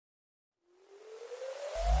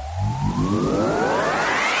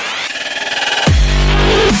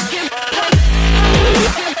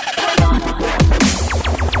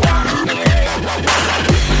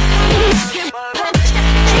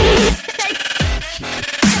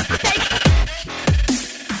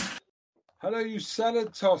you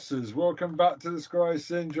salad tossers. Welcome back to the Sky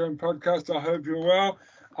Syndrome podcast. I hope you're well.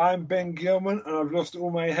 I'm Ben Gilman, and I've lost all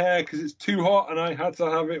my hair because it's too hot and I had to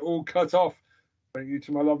have it all cut off. Thank you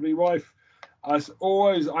to my lovely wife. As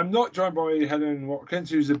always, I'm not joined by Helen Watkins,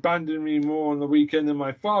 who's abandoned me more on the weekend than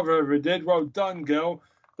my father ever did. Well done, girl.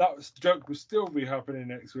 That joke will still be happening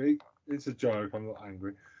next week. It's a joke. I'm not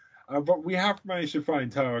angry. But we have managed to find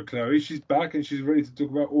Tara Chloe. She's back and she's ready to talk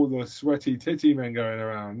about all the sweaty titty men going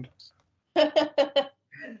around. There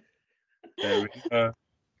we go.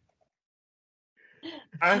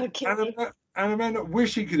 And, Okay. and a man that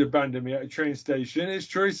wish he could abandon me at a train station is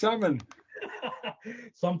Troy Salmon.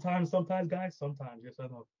 Sometimes, guys. Sometimes, yes, I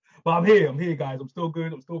know. But I'm here, guys. I'm still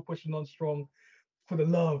good. I'm still pushing on strong for the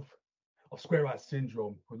love of Square Right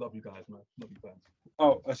Syndrome. We love you guys, man. Love you, fans.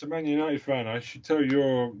 Oh, as a Man United fan, I should tell you,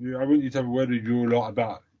 I want you to have a word with you a lot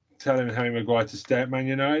about telling Harry Maguire to stay at Man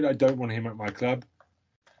United. I don't want him at my club.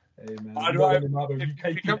 Hey, man.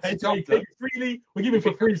 If he comes to Tottenham, freely, we'll give him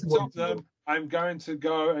for free. I'm going to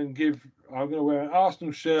go and I'm going to wear an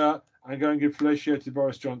Arsenal shirt and go and give Felicia to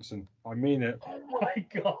Boris Johnson. I mean it. Oh, my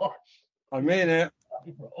gosh. I mean it.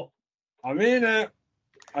 I mean it.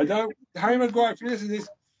 I don't. Harry Maguire, if you listen to this,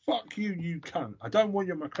 fuck you, you cunt. I don't want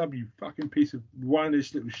you at my club, you fucking piece of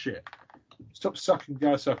whindish little shit. Stop sucking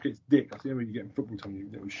Garsocket's dick. That's the only way you get in football time, you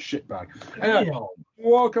little shitbag. Anyway,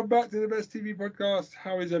 welcome back to the Best TV Podcast.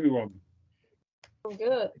 How is everyone? I'm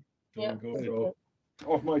good. Yeah. Good.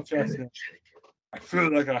 Off my chest. I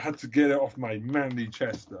feel like I had to get it off my manly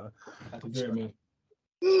chest there. Had to do it,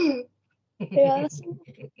 man. Yeah,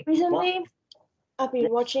 recently I've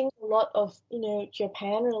been watching a lot of,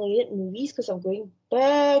 Japan-related movies because I'm going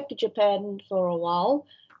back to Japan for a while.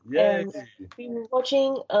 Yeah. And I've been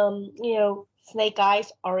watching, Snake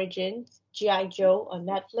Eyes Origins, G.I. Joe on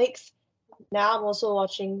Netflix. Now I'm also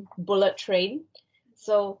watching Bullet Train.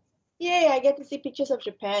 So, I get to see pictures of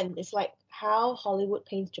Japan. It's like how Hollywood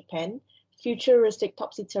paints Japan. Futuristic,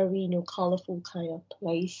 topsy-turvy, colorful kind of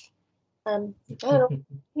place. I don't know, I'm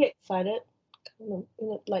excited.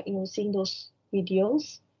 Seeing those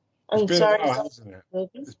videos. It's been a while, hasn't it?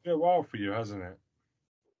 It's been a while for you, hasn't it?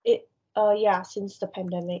 Since the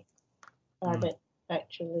pandemic started,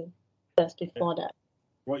 actually. Just before that.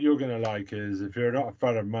 What you're going to like is, if you're not a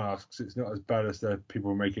fan of masks, it's not as bad as the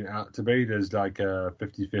people making it out to be. There's like a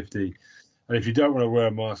 50-50. And if you don't want to wear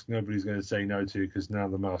a mask, nobody's going to say no to you because now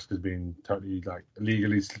the mask has been totally,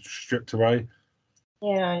 legally stripped away.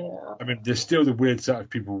 Yeah. I mean, there's still the weird side of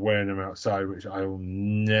people wearing them outside, which I will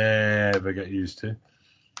never get used to.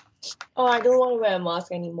 Oh, I don't want to wear a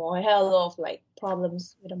mask anymore. I had a lot of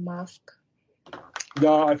problems with a mask.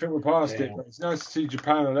 No, I think we're past it. But it's nice to see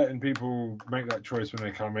Japan letting people make that choice when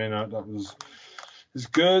they come in. It's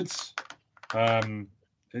good.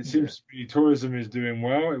 It seems to be tourism is doing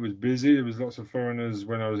well. It was busy. There was lots of foreigners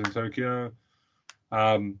when I was in Tokyo.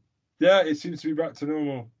 It seems to be back to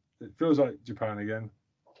normal. It feels like Japan again.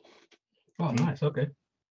 Oh, nice. Okay.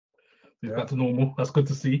 Back to normal. That's good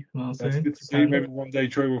to see. You know what I'm saying? That's good to see. Maybe one day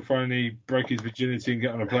Troy will finally break his virginity and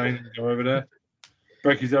get on a plane and go over there.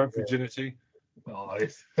 Break his own virginity. Oh,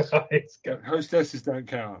 it's good. Hostesses don't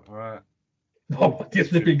count, all right? Oh, this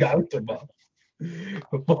flipping guy. Still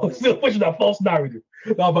pushing that false narrative.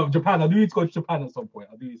 No, but Japan, I do need to go to Japan at some point.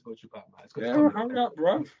 Man. Hurry up,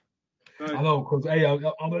 bro. I know, because, hey, I'm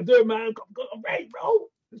going to do it, man. I'm ready, bro.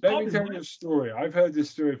 Let me tell you a story. I've heard this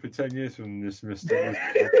story for 10 years from this Mr.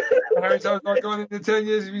 How many times have I gone into 10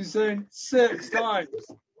 years? You've been saying 6 times.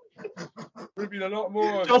 Would have been a lot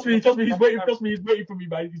more. Trust me, he's waiting for me,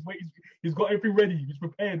 man. He's got everything ready. He's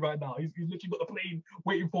prepared right now. He's literally got the plane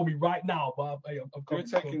waiting for me right now. But You're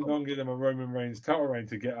taking longer than a Roman Reigns title reign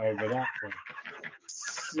to get over that one.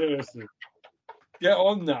 Seriously. Get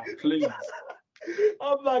on that, please.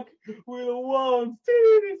 I'm like, we're the ones.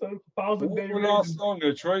 It's a 1,000-day What will last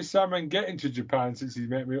longer? Troy Salmon getting to Japan since he's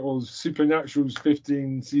met me all Supernatural's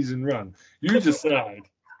 15-season run. You decide.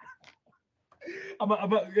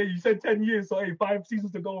 You said 10 years, so 5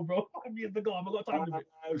 seasons to go, bro. 5 years to go. I've got time limit.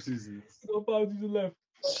 5 seasons. I've got 5 seasons left.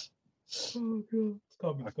 Oh,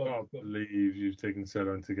 God. I can't believe you've taken so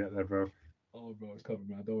long to get there, bro. Oh, bro, it's coming,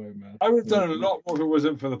 man. Don't worry, man. I would have done a lot more if it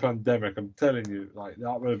wasn't for the pandemic. I'm telling you,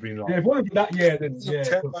 that would have been if it wasn't that year, then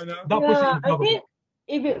I think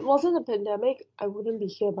if it wasn't a pandemic, I wouldn't be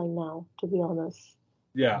here by now, to be honest.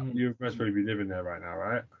 Yeah, you must probably be living there right now,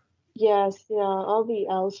 right? Yes, I'll be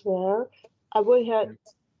elsewhere. I would have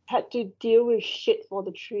had to deal with shit for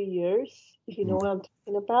the 3 years, if you know what I'm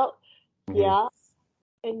talking about. Yeah,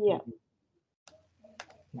 and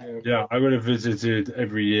Yeah, I would have visited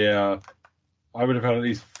every year. I would have had at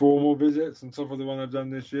least 4 more visits on top of the one I've done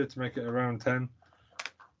this year to make it around 10.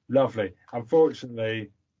 Lovely.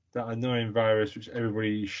 Unfortunately, that annoying virus, which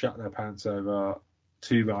everybody shut their pants over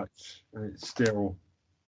too much, and it's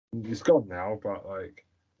gone now, but like,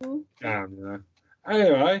 Hmm? damn, you know.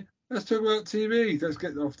 Anyway, let's talk about TV. Let's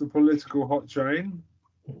get off the political hot train.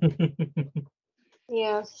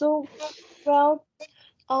 Yeah, so, well,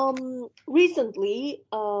 recently,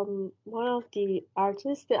 one of the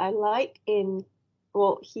artists that I like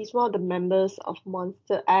well, he's one of the members of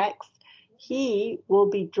Monster X. He will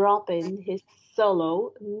be dropping his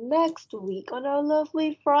solo next week on our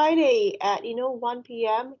lovely Friday at 1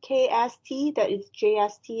 p.m. KST. That is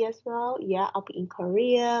JST as well. Yeah, I'll be in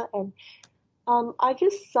Korea, and I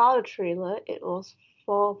just saw the trailer. It was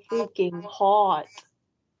for freaking hot.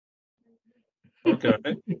 Okay.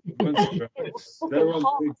 Monster It was X. They're freaking one of the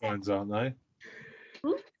hot. big bands, aren't they?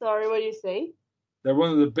 Sorry, what do you say? They're one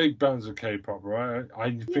of the big bands of K-pop, right? I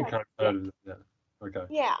think Yes, I've yes. heard of them. Yeah. Okay.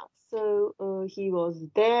 Yeah, so he was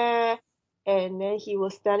there, and then he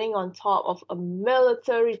was standing on top of a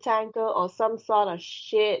military tanker or some sort of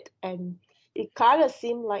shit, and it kind of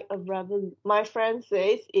seemed like a My friend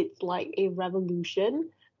says it's like a revolution.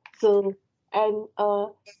 So, and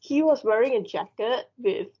he was wearing a jacket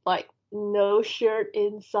with like no shirt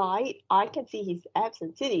inside. I can see his abs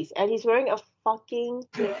and titties, and he's wearing a fucking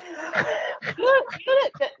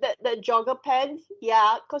that jogger pants?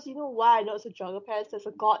 Yeah, because you know why I know it's a jogger pants? There's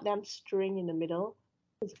a goddamn string in the middle.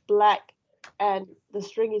 It's black and the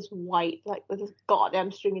string is white. Like there's a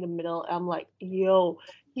goddamn string in the middle. And I'm like, yo,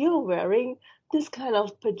 you're wearing this kind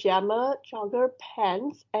of pajama jogger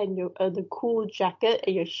pants and the cool jacket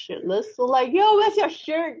and you're shirtless. So like, yo, where's your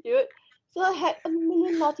shirt, dude? So I had a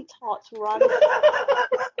million naughty thoughts running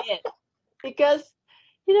it because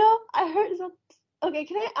I heard some. Okay,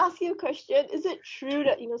 can I ask you a question? Is it true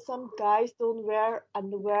that some guys don't wear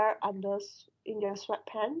underwear in their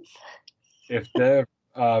sweatpants? If they're,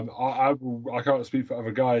 I can't speak for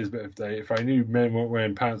other guys, but if I knew men weren't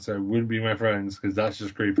wearing pants, they wouldn't be my friends because that's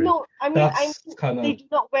just creepy. No, I mean That's kind they of do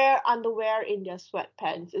not wear underwear in their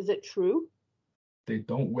sweatpants. Is it true? they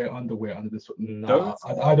don't wear underwear under this. Don't Nah,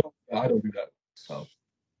 I don't do that. So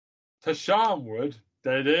Tasham would.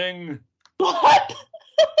 Deading. What?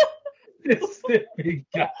 this big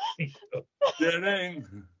guy. Deading.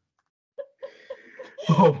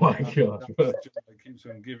 Oh my That's god. the joke that keeps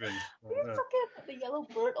on giving. We were talking about the yellow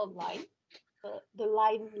bird online. The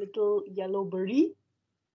line little yellow birdie.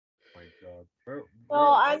 Oh my god.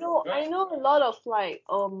 Well, I know a lot of like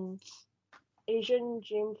Asian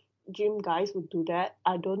gym guys would do that.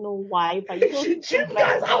 I don't know why, but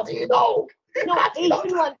How do you know? no, How do you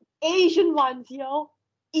know? Asian ones,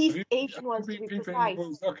 East Have Asian you ones to been be peeping in the precise.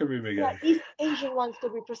 boys' locker room Yeah, again? East Asian ones to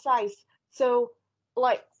be precise. So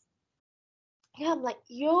like, yeah, I'm like,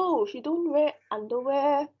 yo, she don't wear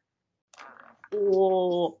underwear.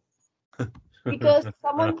 Oh, because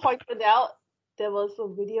someone pointed out there was a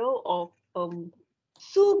video of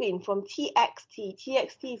Soobin from TXT.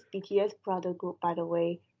 TXT is BTS brother group, by the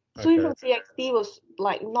way. Soobin Okay. from TXT was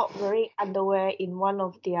like not wearing underwear in one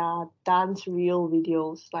of their dance reel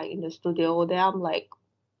videos, like in the studio. Then I'm like,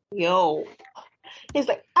 yo. He's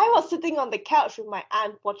like, I was sitting on the couch with my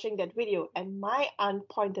aunt watching that video, and my aunt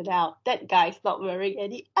pointed out that guy's not wearing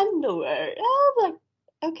any underwear. And I was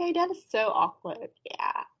like, okay, that is so awkward.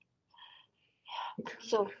 Yeah.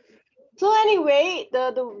 So anyway,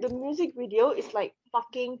 the music video is like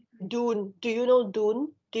fucking Dune. Do you know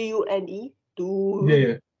Dune? Dune. Yeah, Dune.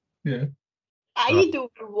 yeah, yeah. I need to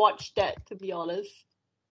watch that, to be honest.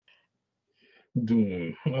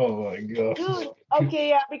 Doom. Oh my god. Dude, okay,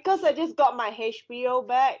 yeah, because I just got my HBO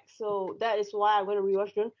back, so that is why I'm gonna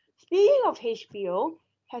rewatch Dune. Speaking of HBO,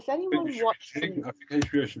 has anyone watched I think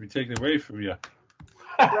HBO should be taken away from you.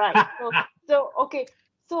 right? Okay.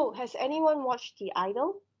 So has anyone watched The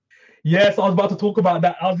Idol? Yes, I was about to talk about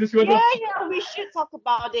that. I was just Yeah, about yeah, we should talk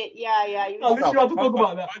about it. Yeah, yeah. I was just about to talk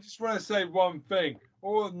about that. I just want to say one thing.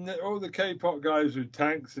 All the K-pop guys with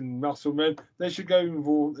tanks and muscle men, they should go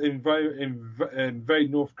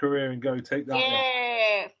invade North Korea and go take that one.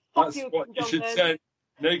 Yeah. Fuck That's you, what Kim you should Jong-un. send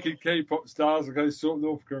naked K-pop stars and go sort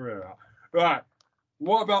North Korea out. Right.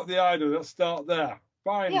 What about the Idol? Let's start there.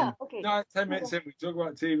 Fine. Yeah, okay. 10 minutes in, we talk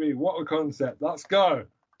about TV. What a concept. Let's go.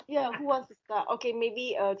 Yeah, who wants to start? Okay,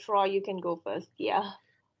 maybe Troy, you can go first. Yeah.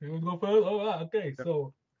 You want to go first? All right, okay.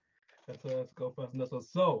 So let's go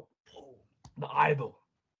first. So the Idol,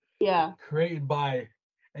 Yeah. created by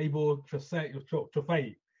Abel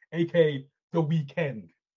Trofei, aka The Weeknd.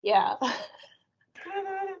 Yeah.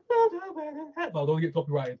 No, don't get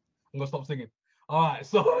copyrighted. I'm gonna stop singing. All right,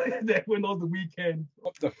 so everyone knows The Weeknd.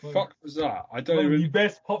 What the fuck was that? I don't One of even. the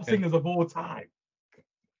best pop singers of all time.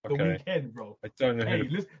 The Okay. Weekend, bro. I don't know Hey,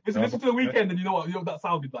 who. listen to The Weekend, and you know what that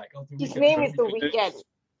sounded like. The His Weeknd. name is The Weeknd.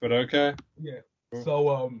 But okay. Yeah. Cool.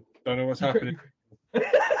 So Don't know what's happening.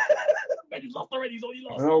 Man, he's lost already. He's already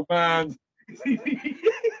lost. An old man.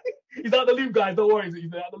 He's out the loop, guys. Don't worry.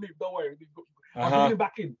 He's out the loop. Don't worry. I'm bringing him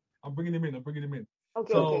back in. I'm bringing him in.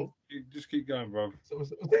 Okay, So, okay. Just keep going, bro.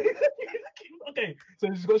 Okay. So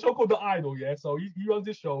he's got a show called The Idol. Yeah. So he runs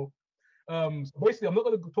this show. Basically, I'm not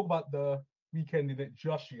going to talk about The Weeknd in it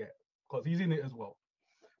just yet because he's in it as well.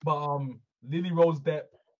 But Lily Rose Depp,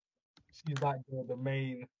 she's like the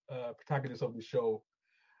main protagonist of the show.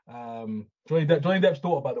 Johnny Depp's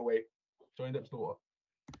daughter, by the way. Johnny Depp's daughter.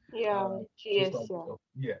 Yeah, she is. Yeah.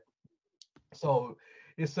 Yeah. So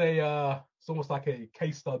it's it's almost like a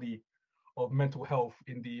case study of mental health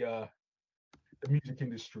in the music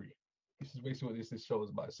industry. This is basically what this show is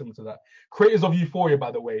about. It's similar to that. Creators of Euphoria,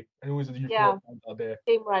 by the way, and always a Euphoria fans out there.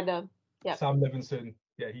 Same writer. Yeah. Sam Levinson,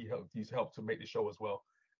 yeah, he's helped to make the show as well.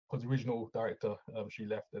 Because the original director, she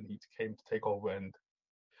left, and he came to take over and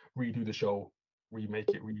redo the show, remake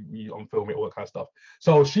it, film it, all that kind of stuff.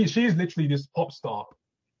 So she's literally this pop star,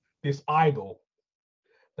 this idol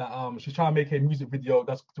that she's trying to make a music video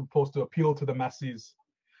that's supposed to appeal to the masses,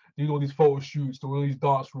 doing all these photo shoots, doing all these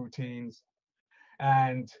dance routines,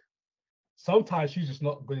 and sometimes she's just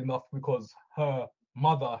not good enough because her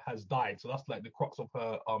mother has died. So that's like the crux of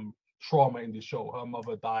her trauma in the show. Her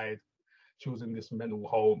mother died. She was in this mental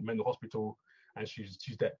hospital, and she's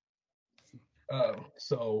dead.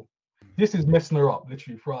 So this is messing her up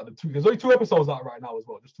literally throughout the two. There's only 2 episodes out right now as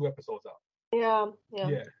well. Just 2 episodes out. Yeah.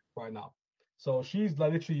 Right now. So she's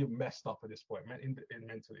like literally messed up at this point,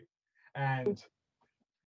 mentally, and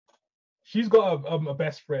she's got a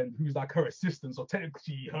best friend who's like her assistant. So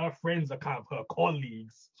technically, her friends are kind of her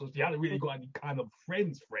colleagues. So she hasn't really got any kind of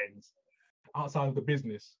friends outside of the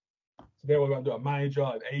business. So they were going to do a manager,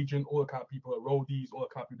 an agent, all the kind of people, roadies, all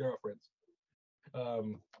the kind of people, they're friends.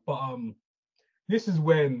 But this is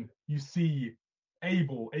when you see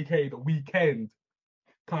Abel, aka The Weeknd,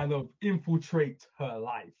 kind of infiltrate her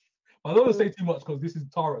life. I don't want to say too much because this is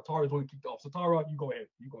Tara. Tara's already kicked off. So Tara, you go ahead.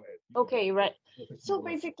 Okay, right. So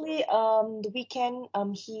basically, The Weeknd,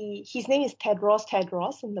 his name is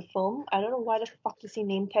Tedros in the film. I don't know why the fuck is he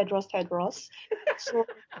named Tedros. So,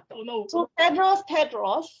 oh no. So Tedros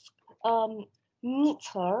meets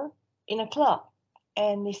her in a club,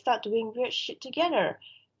 and they start doing weird shit together.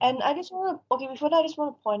 And I just want to before that, I just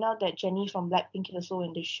want to point out that Jenny from Blackpink is also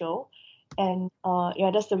in this show, and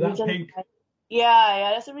that's the reason.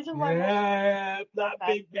 That's the reason why.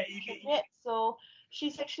 Blackpink baby. So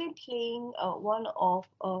she's actually playing one of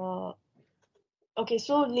Okay,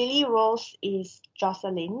 so Lily Rose is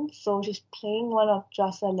Jocelyn, so she's playing one of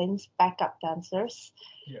Jocelyn's backup dancers.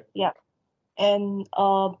 Yeah, and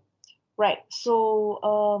right.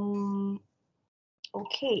 So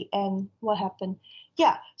okay, and what happened?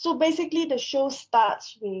 Yeah, so basically the show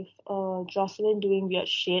starts with Jocelyn doing weird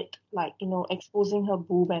shit, like exposing her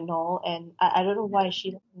boob and all, and I don't know why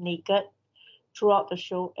she's naked throughout the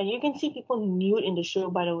show, and you can see people nude in the show,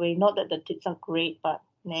 by the way. Not that the tits are great, but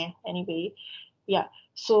nah. Anyway, yeah.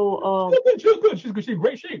 So she was good. She's good. She's in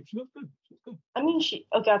great shape. She looks good. I mean,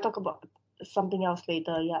 I'll talk about something else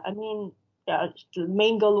later. Yeah, I mean, yeah, the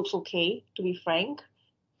main girl looks okay, to be frank.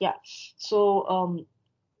 Yeah. So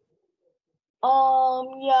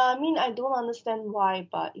yeah, I mean, I don't understand why,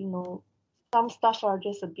 but some stuff are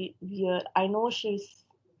just a bit weird. I know she's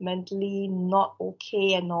mentally not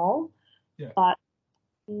okay and all. Yeah. But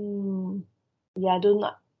yeah,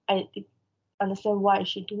 I understand why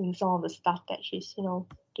she's doing some of the stuff that she's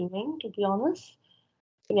doing, to be honest.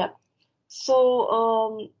 Yeah.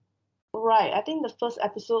 So right, I think the first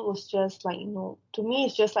episode was just like to me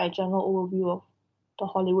it's just like a general overview of the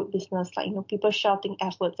Hollywood business, like people shouting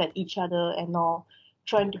efforts at each other and all,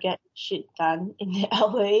 trying to get shit done in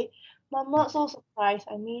LA. But I'm not so surprised.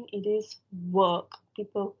 I mean, it is work,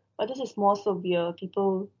 people, but this is more severe.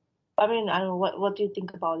 People, I mean, I don't know, what do you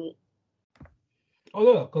think about it? Oh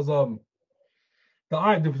no, because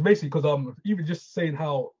basically because even just saying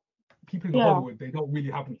how people in Hollywood, they don't really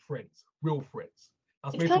have any friends, real friends.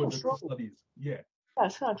 That's basically what the studies. Yeah.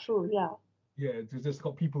 That's kind of true. Yeah. Yeah, there's just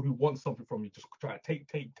got people who want something from you, just try to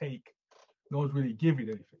take. No one's really giving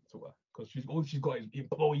anything to her because all she's got is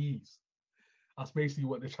employees. That's basically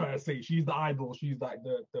what they're trying to say. She's the idol. She's like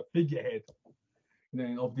the figurehead,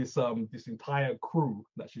 of this entire crew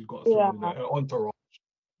that she's got, her entourage.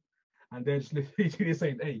 And they're just literally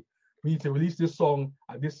saying, "Hey, we need to release this song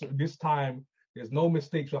at this time. There's no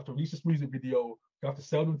mistakes. You have to release this music video. You have to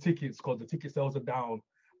sell them tickets because the ticket sales are down."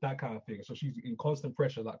 That kind of thing. So she's in constant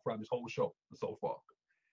pressure like throughout this whole show so far.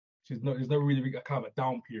 there's never really a kind of a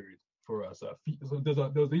down period for her. So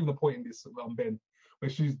there's even a point in this Ben where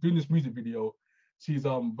she's doing this music video. She's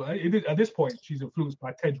but at this point she's influenced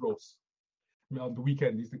by Tedros. On the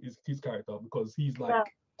weekend, his character because he's like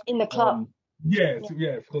in the club. Because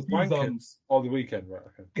he's on the weekend, right?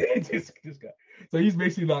 Okay. this guy. So he's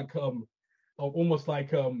basically like almost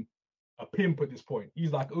like a pimp at this point.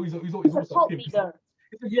 He's like he's almost a pimp.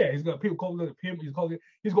 He's got people called a pimp. He's got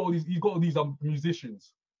all these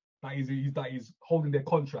musicians that he's holding their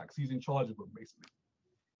contracts. He's in charge of them basically.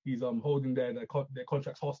 He's holding their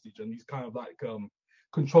contracts hostage, and he's kind of like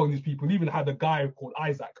controlling these people. He even had a guy called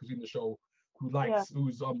Isaac who's in the show who's like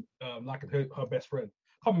her best friend.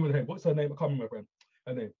 I can't remember her name. What's her name? I can't remember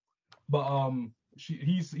her name. But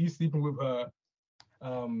he's sleeping with her.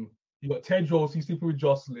 You got Tedros, he's sleeping with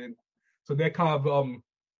Jocelyn. So they're kind of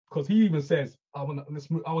because he even says, I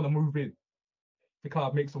wanna move in to kind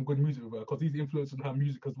of make some good music with her because he's influencing her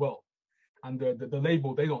music as well. And the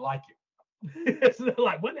label, they don't like it. So they're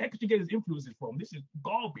like, where the heck did you get his influences from? This is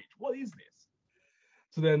garbage. What is this?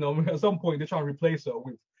 So then at some point they're trying to replace her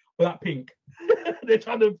with Blackpink. They're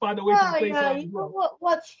trying to find a way to replace her. You know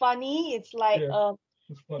what's funny? It's like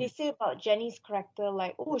they say about Jenny's character,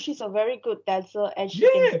 like, oh, she's a very good dancer and she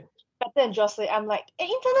thinks better than Jocelyn. I'm like,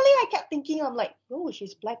 internally I kept thinking, I'm like, oh,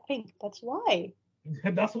 she's Blackpink. That's why.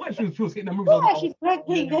 That's why she was hitting the moves. Yeah, she's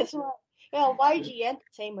Blackpink. That's why. Yeah, YG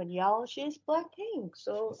Entertainment, y'all, she's Blackpink.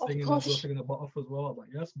 So of course, singing the butt off as well. I was like,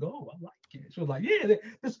 let's go. I like it. She was like, yeah,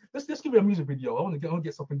 let's give her a music video. I want to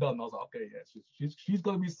get something done. And I was like, okay, yeah, she's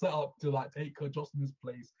gonna be set up to like take her Jocelyn's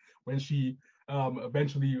place when she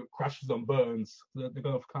eventually crashes and burns. So they're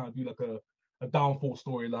gonna kind of do like a downfall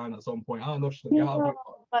storyline at some point. I don't know if she's gonna get out of it.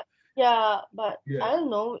 But I don't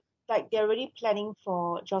know. Like they're already planning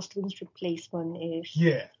for Jocelyn's replacement.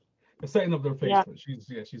 They're setting up the replacement. She's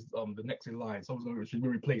the next in line. She's gonna be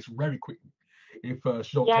replaced very quickly if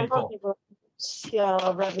she don't take off.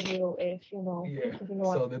 Revenue if you know. Yeah.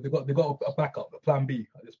 So they got a backup, a plan B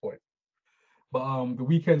at this point. But the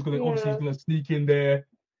weekend's gonna obviously he's gonna sneak in there.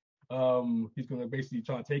 He's gonna basically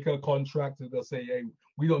try to take her contract and they'll say, hey,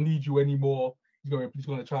 we don't need you anymore. He's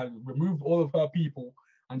gonna try to remove all of her people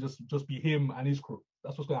and just be him and his crew.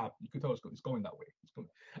 That's what's gonna happen. You can tell it's going that way.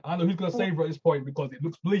 I don't know who's gonna save her at this point because it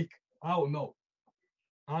looks bleak. I don't know.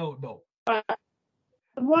 The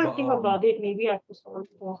more I think about it, maybe I feel sorry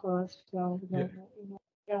for her as well.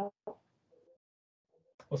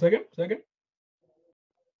 Say again?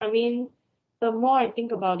 I mean, the more I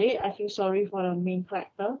think about it, I feel sorry for the main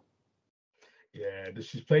character. Yeah,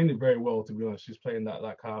 she's playing it very well, to be honest. She's playing that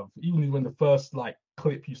like kind of, even when the first like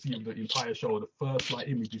clip you see of the entire show, the first like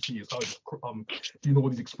image you see is her just doing all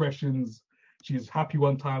these expressions. She's happy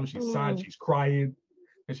one time, she's sad, she's crying,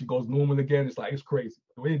 and she goes normal again. It's like, it's crazy.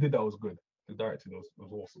 The way they did that was good. The directing was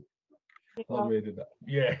awesome. I love the way they did that.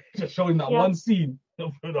 Yeah, just showing that one scene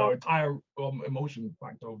of the entire emotion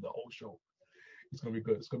factor of the whole show. It's gonna be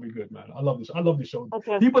good. It's gonna be good, man. I love this show.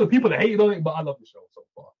 Okay. People that hated on it, but I love the show so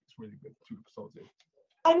far. It's really good. 2 episodes in.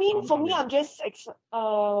 I mean, for me, I'm just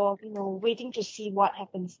waiting to see what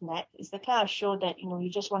happens next. It's the kind of show that you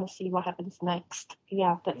just want to see what happens next.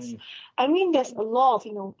 Yeah, that's. I mean, there's a lot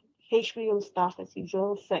of HBO stuff as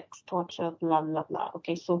usual, sex, torture, blah blah blah.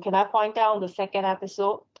 Okay, so can I point out the second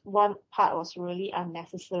episode? One part was really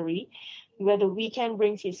unnecessary, where the weekend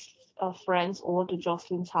brings his friends over to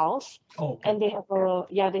Jocelyn's house, and they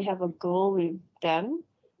have a girl with them.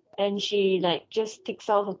 And she just takes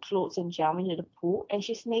out her clothes and jump into the pool, and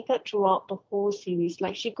she's naked throughout the whole series.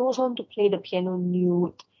 Like she goes on to play the piano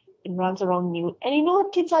nude and runs around nude. And her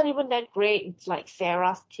tits aren't even that great. It's like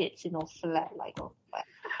Sarah's tits, flat flat.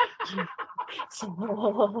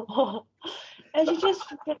 So, and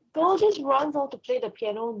the girl just runs out to play the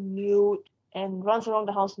piano nude and runs around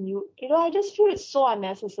the house nude. I just feel it's so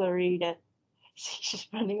unnecessary that she's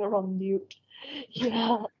running around nude.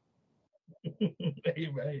 Yeah.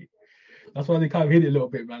 Hey. That's why they kind of hit it a little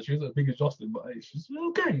bit, man. She was as big as Jocelyn, but hey, she's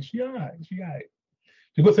okay. She's all right. She's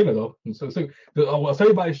a good singer though. So I'll tell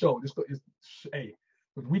you about the show.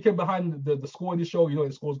 The weekend behind the score of this show,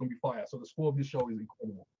 the score's gonna be fire. So the score of this show is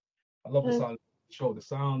incredible. I love the sound of the show, the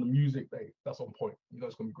sound, the music. That's on point.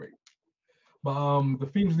 It's gonna be great. But the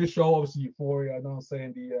themes of this show, obviously Euphoria. I know I'm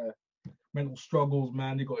saying the mental struggles,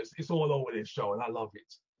 man. It's all over this show, and I love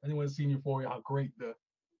it. Anyone seen Euphoria? How great the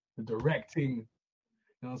directing.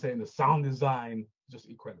 I'm saying? The sound design, just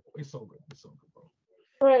incredible. It's so good. Bro.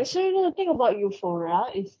 Right. So the thing about Euphoria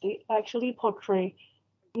is they actually portray,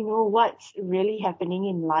 what's really happening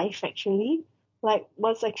in life actually, like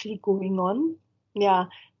what's actually going on. Yeah.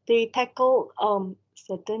 They tackle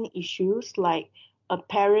certain issues like a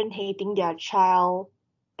parent hating their child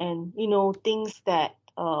and things that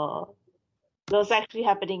was actually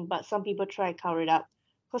happening, but some people try to cover it up.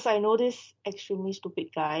 Because I know this extremely stupid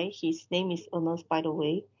guy. His name is Ernest, by the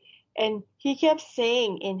way, and he kept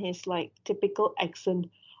saying in his like typical accent,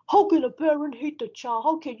 "How can a parent hate the child?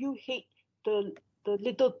 How can you hate the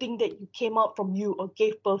little thing that you came out from you or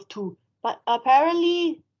gave birth to?" But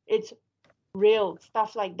apparently, it's real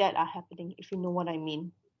stuff like that are happening. If you know what I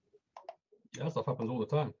mean. Yeah, that stuff happens all the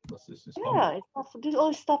time. It's Yeah,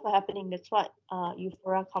 all this stuff are happening. That's what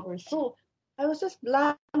Euphoria covers. So I was just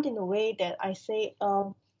blunt in a way that I say,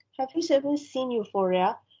 have you ever seen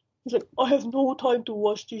Euphoria? He's like, I have no time to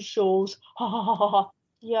watch these shows. Ha ha ha ha ha.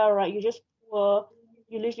 Yeah, right. You're just poor.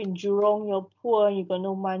 You live in Jurong. You're poor. You got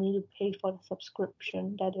no money to pay for the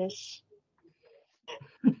subscription. That is.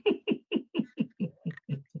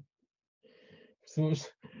 So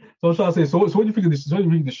I'm trying to say. So what do you think of this? So what do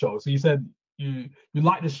you think of the show? So you said you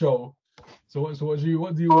like the show. So what do you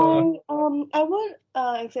I won't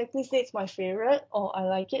exactly say it's my favorite or I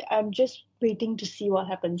like it. I'm just waiting to see what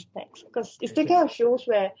happens next because it's the kind of shows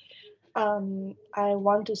where I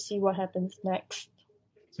want to see what happens next.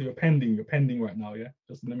 So you're pending right now, yeah?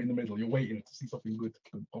 Just in the middle. You're waiting to see something good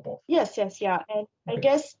to pop off. Yes, yeah. And I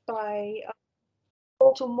guess by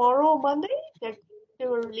tomorrow, Monday, they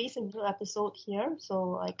will release a new episode here. So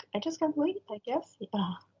like I just can't wait, I guess.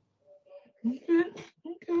 Yeah.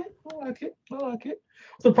 Okay. I like it.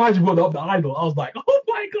 I'm surprised you brought up the idol. I was like, oh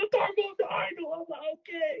my god, talk about the idol. I was like,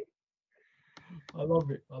 okay. I love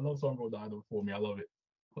it. I love someone wrote the idol for me. I love it.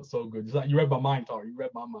 It's so good. It's like you read my mind, Tara. You read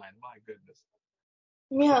my mind. My goodness.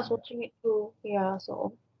 Yeah, I was watching it too. Yeah,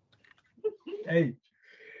 so. Hey,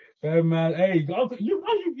 man. Hey, you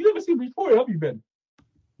never seen Victoria, have you, Ben?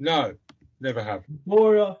 No, never have.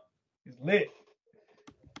 Victoria is lit.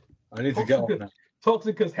 I need to get on that.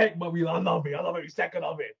 Toxic as heck, but I love it. I love every second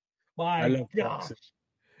of it. My gosh.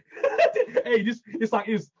 Hey, it's like,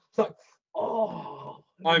 oh.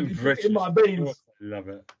 I'm British. In my veins. I love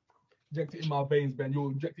it. Inject it in my veins, Ben.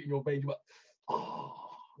 You'll inject it in your veins. But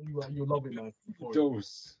you love it, man.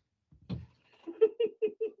 Dose.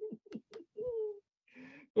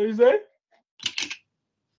 What you say?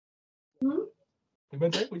 Hmm?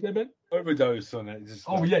 What you say, Ben? Overdose on it.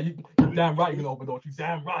 Yeah, you're damn right. You're gonna overdose. You're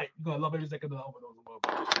damn right. You're gonna love every second of the overdose.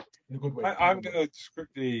 In a good way. I'm gonna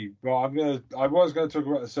quickly. Well, I was gonna talk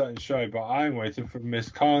about a certain show, but I'm waiting for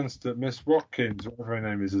Miss Watkins, whatever her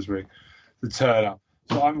name is this week, to turn up.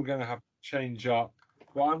 So I'm gonna have to change up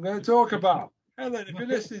what I'm gonna talk about. Helen, if you're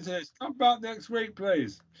listening to this, come back next week,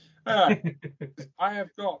 please. I have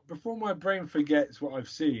got, before my brain forgets what I've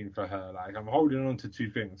seen for her, like I'm holding on to two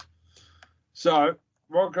things. So,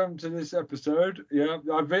 welcome to this episode. Yeah,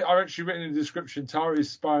 I've actually written in the description, Tara is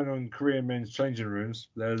spying on Korean men's changing rooms.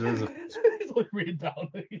 There's a... read down.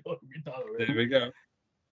 There we go.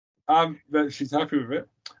 But she's happy with it.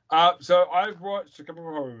 So I've watched a couple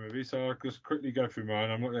of horror movies, so I'll just quickly go through mine.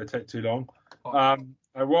 I'm not going to take too long.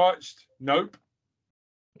 I watched Nope.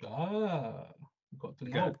 Got to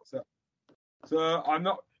know. So I'm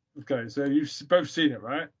not okay. So you've both seen it,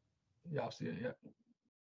 right? Yeah, I've seen it. Yeah.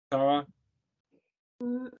 Tara.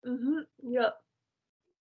 Yeah.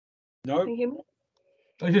 No. Can you hear me?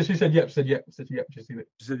 Oh, she said yep. She said yep. She's seen it.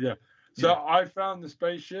 She said yeah. So I found the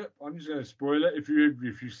spaceship. I'm just going to spoil it. If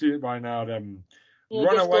you've seen it by now, then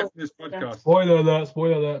run away from this podcast. Yeah. Spoiler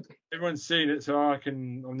alert. Everyone's seen it, so I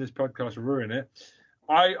can on this podcast ruin it.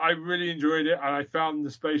 I really enjoyed it, and I found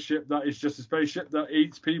the spaceship that is just a spaceship that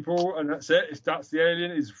eats people, and that's it. That's the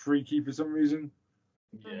alien. It's freaky for some reason.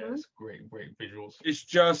 Yeah, it's great visuals. It's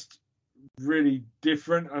just really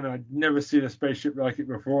different, and I'd never seen a spaceship like it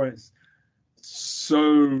before. It's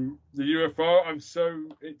so the UFO.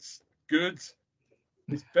 It's good.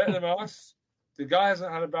 It's better than us. The guy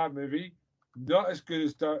hasn't had a bad movie. Not as good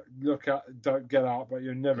as Don't Get Out, but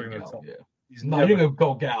you're never going to top. Yeah. You're going to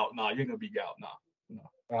go Get Out. No, you're going to be Get Out. No.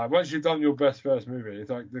 Once you've done your best first movie, it's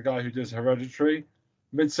like the guy who does Hereditary.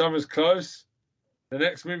 Midsummer's close. The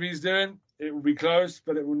next movie he's doing, it will be close,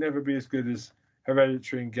 but it will never be as good as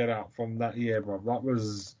Hereditary and Get Out from that year, bro.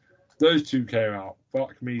 Those two came out.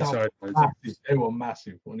 Fuck me, so they were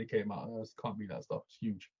massive when they came out. Can't be that stuff. It's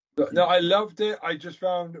huge. No, I loved it. I just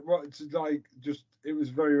found it was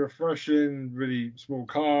very refreshing, really small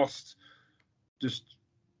cast, just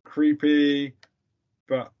creepy,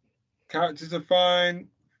 but characters are fine,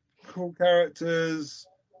 cool characters.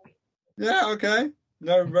 Yeah, okay.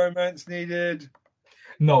 No romance needed.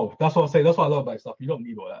 No, that's what I say. That's what I love about stuff. You don't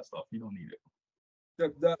need all that stuff. You don't need it.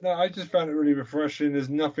 No, I just found it really refreshing. There's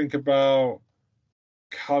nothing about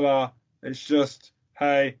color. It's just,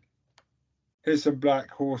 hey, here's some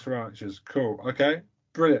black horse ranchers. Cool. Okay.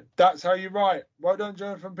 Brilliant. That's how you write. Well done,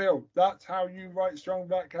 Jonathan Peele. That's how you write strong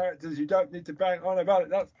black characters. You don't need to bang on about it.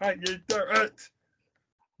 That's how you do it.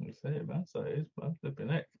 You say it, man. So it is, man. Flipping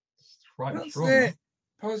it. Right, That's strong, it. man.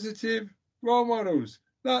 Positive role models.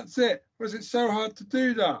 That's it. Was it so hard to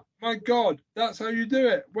do that? My God, that's how you do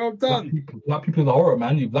it. Well done. Black people in the horror,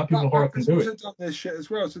 man. Black people in horror can Panther's do also it. done this shit as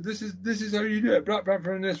well. So this is how you do it. Black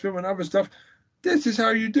Panther in this film and other stuff. This is how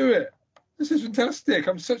you do it. This is fantastic.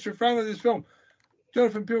 I'm such a fan of this film.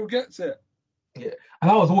 Jonathan Peele gets it. Yeah, and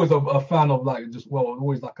I was always a fan of like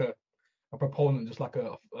always like a proponent, just like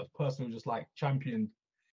a person who just like championed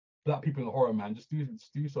black people in the horror, man. Just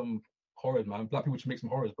do some horrors, man. Black people should make some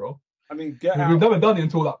horrors, bro. I mean, Get We've Out. never done it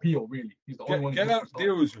until that Peele, really. He's the only one. Get Out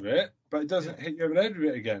deals with it, but it doesn't hit you over the head with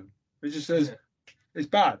it again. It just says it's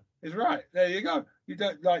bad. It's right. There you go. You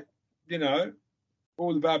don't like,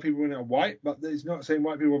 all the bad people in it are white, but it's not saying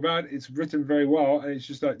white people are bad. It's written very well, and it's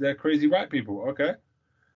just like they're crazy white people. Okay,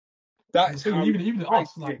 that's how even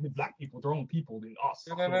us, like the black people, their own people, in us.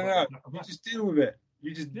 No. You just deal with it.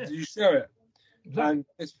 You show it, and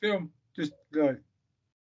this film just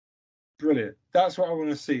brilliant. That's what I want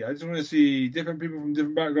to see. I just want to see different people from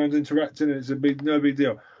different backgrounds interacting. And it's no big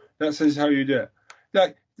deal. That says how you do it.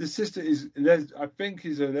 Like the sister I think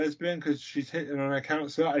is a lesbian because she's hitting on her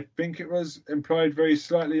counselor. I think it was implied very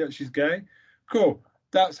slightly that she's gay. Cool.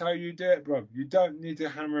 That's how you do it, bro. You don't need to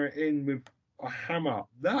hammer it in with a hammer.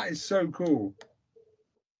 That is so cool.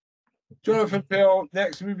 Jonathan Peele,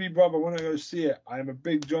 next movie, brother. I want to go see it. I am a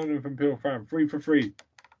big Jonathan Peele fan. 3 for 3.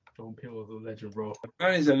 Jonathan Peele is a legend, bro.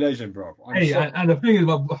 Man is a legend, bro. And the thing is,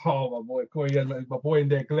 my boy, Corey, my boy in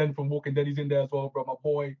there, Glenn from Walking Dead, he's in there as well, bro. My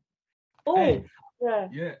boy. Oh, hey,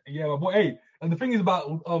 yeah, my boy. Hey, and the thing is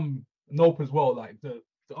about Nope as well, like the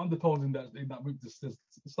undertones in that movie, there's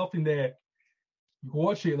stuff in there. You can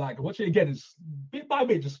watch it again. It's bit by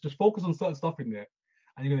bit, just focus on certain stuff in there,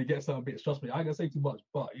 and you're gonna get certain bits. Trust me, I ain't gonna say too much,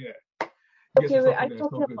 but yeah. Okay, wait. Are you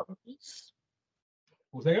talking about Beef?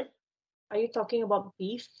 What's that? Are you talking about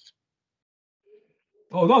Beef?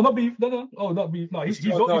 Oh no, not Beef. No. Oh, not Beef. No, he's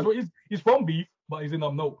from Beef, but he's in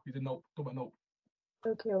Nope. He's in Nope. Talk about Nope.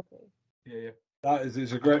 Okay. Yeah.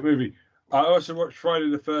 It's a great movie. I also watched Friday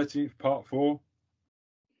the 13th Part 4.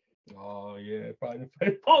 Oh yeah, Friday the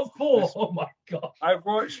 13th Part 4. Oh my god. I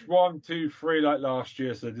watched 1, 2, 3 like last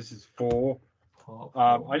year, so this is 4.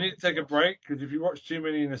 I need to take a break because if you watch too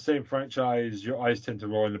many in the same franchise, your eyes tend to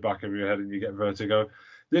roll in the back of your head and you get vertigo.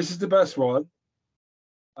 This is the best one.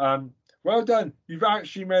 Well done. You've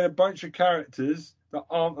actually made a bunch of characters that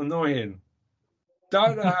aren't annoying.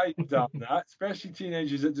 Don't know how you've done that, especially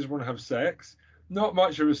teenagers that just want to have sex. Not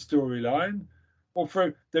much of a storyline.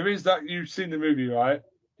 There is that, you've seen the movie, right?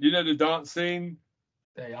 You know the dance scene?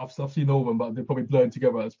 Hey, I've seen all of them, but they're probably blurring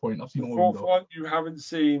together at this point. I've seen all of them. The fourth one you haven't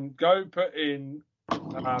seen. Go put in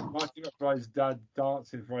Martin McFly's dad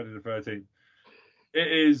dancing Friday the 13th. It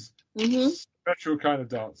is special kind of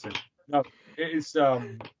dancing. No, it is.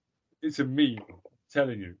 It's a meme. I'm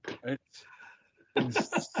telling you, it's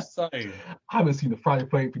insane. I haven't seen the Friday the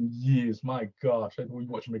 13th in years. My gosh, I will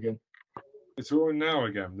watch them again. It's all now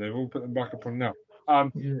again. They've all put them back up on now.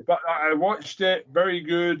 But I watched it. Very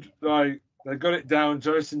good. Like. They got it down.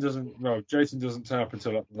 Jason doesn't turn up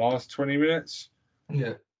until like the last 20 minutes.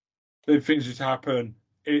 Yeah. Then things just happen.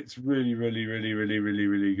 It's really, really, really, really, really,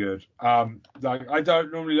 really good. Like I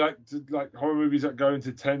don't normally like horror movies that go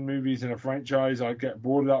into 10 movies in a franchise. I get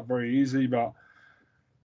bored of that very easily. But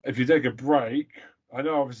if you take a break, I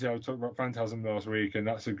know obviously I was talking about Phantasm last week, and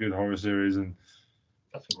that's a good horror series. And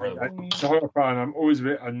that's incredible. As a horror fan, I'm always a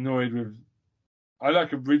bit annoyed with. I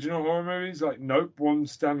like original horror movies, like Nope,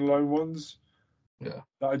 standalone ones. Yeah.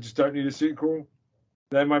 That I just don't need a sequel.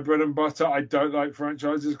 They're my bread and butter. I don't like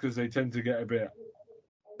franchises because they tend to get a bit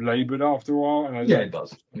laboured after a while. And it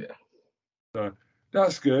does. Yeah. So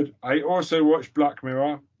that's good. I also watched Black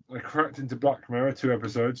Mirror. I cracked into Black Mirror 2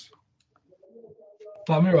 episodes.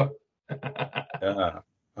 Black Mirror. Yeah.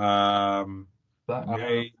 Black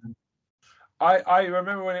Mirror. I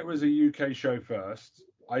remember when it was a UK show first.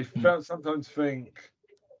 I sometimes think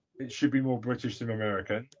it should be more British than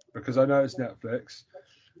American because I know it's Netflix.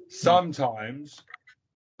 Sometimes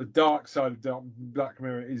the dark side of Black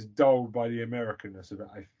Mirror is dulled by the Americanness of it,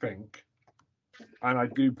 I think. And I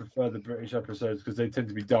do prefer the British episodes because they tend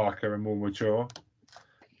to be darker and more mature.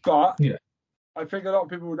 But I think a lot of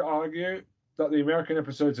people would argue that the American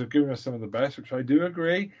episodes have given us some of the best, which I do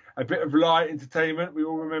agree. A bit of light entertainment. We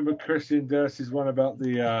all remember Christian Durst's one about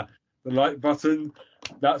the like button.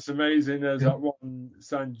 That's amazing. There's that one,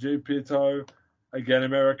 San Junipero, again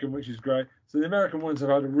American, which is great. So the American ones have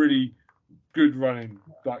had a really good run in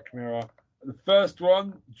Black Mirror. The first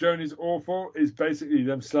one, Joan is Awful, is basically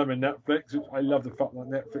them slamming Netflix, which I love the fact that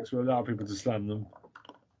Netflix will allow people to slam them.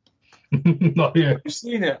 Not here. You've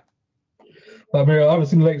seen it? I haven't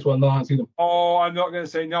seen the latest one. No, I haven't seen them. Oh, I'm not going to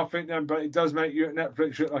say nothing then, but it does make you at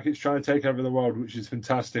Netflix look like it's trying to take over the world, which is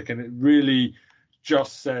fantastic. And it really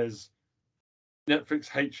just says Netflix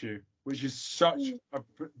hates you, which is such a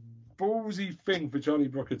ballsy thing for Johnny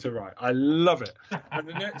Brooker to write. I love it. And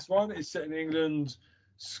the next one is set in England,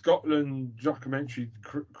 Scotland documentary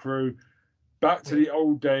crew, back to the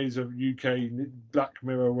old days of UK Black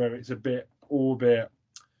Mirror, where it's a bit, albeit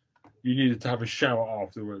you needed to have a shower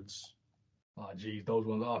afterwards. Oh, geez, those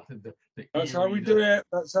ones are. That's how we do it.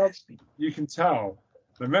 That's how you can tell.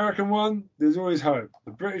 The American one, there's always hope.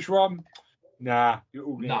 The British one, nah.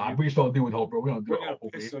 Nah, British don't deal with hope, bro. We don't do We're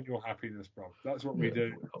hope. piss on your happiness, bro. That's what we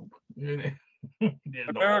do. No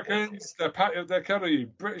Americans, they'll cuddle you.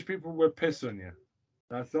 British people will piss on you.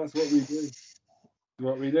 That's what we do. That's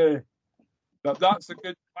what we do. But that's a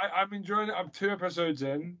good. I'm enjoying it. I'm 2 episodes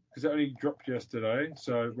in because it only dropped yesterday.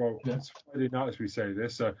 So, it's Friday night as we say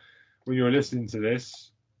this. So, when you're listening to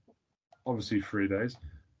this, obviously 3 days.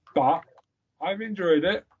 But I've enjoyed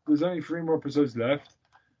it. There's only 3 more episodes left.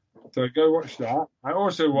 So go watch that. I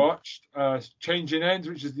also watched Changing Ends,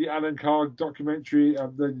 which is the Alan Carr documentary,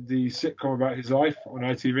 the sitcom about his life on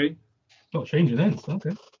ITV. Oh, Changing Ends.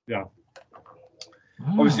 Okay. Yeah.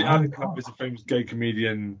 Obviously, Alan Carr is a famous gay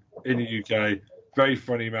comedian in the UK. Very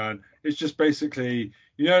funny man. It's just basically,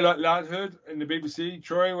 like Ladhood in the BBC,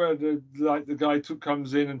 Troy, where the guy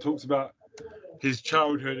comes in and talks about his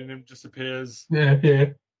childhood and then disappears. Yeah.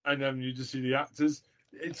 And then you just see the actors.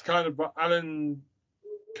 It's kind of, but Alan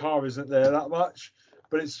Carr isn't there that much,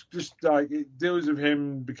 but it's just like it deals with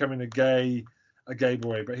him becoming a gay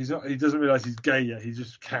boy, but he's not. He doesn't realize he's gay yet. He's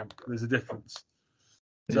just camp. There's a difference.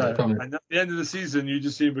 So, and at the end of the season, you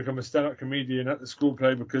just see him become a stand-up comedian at the school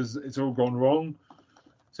play because it's all gone wrong.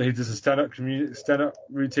 So he does a stand-up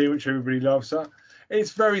routine, which everybody loves. So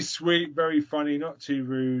it's very sweet, very funny, not too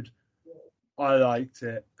rude. I liked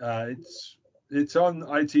it. It's on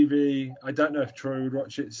ITV. I don't know if Troy would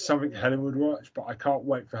watch it. It's something Helen would watch, but I can't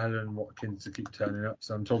wait for Helen Watkins to keep turning up.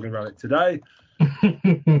 So I'm talking about it today.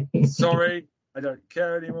 Sorry, I don't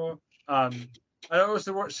care anymore. I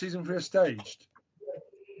also watched season 3 of Staged.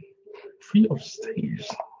 3 of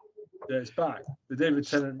Staged? Yeah, it's back. The David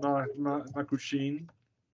Tennant, Michael Sheen.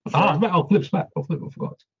 I'll flip back. I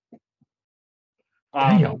forgot.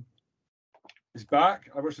 It's back.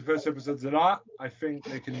 I watched the first episodes of that. I think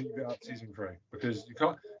they can leave it up season 3 because you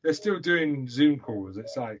can't. They're still doing Zoom calls.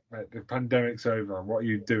 It's like, mate, the pandemic's over. What are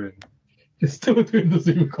you doing? They're still doing the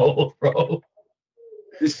Zoom calls, bro.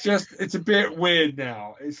 It's a bit weird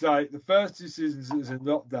now. It's like the first 2 seasons it was in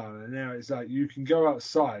lockdown, and now it's like you can go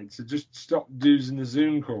outside. So just stop using the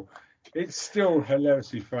Zoom call. It's still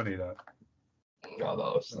hilariously funny though. God,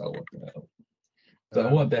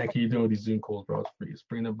 what the heck are you doing with these Zoom calls, bro? Please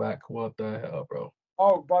bring them back. What the hell, bro?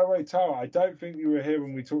 Oh, by the way, Tara, I don't think you were here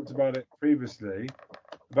when we talked about it previously,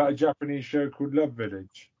 about a Japanese show called Love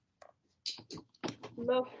Village.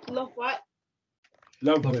 Love what?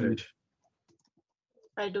 Love Village.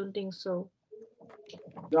 I don't think so.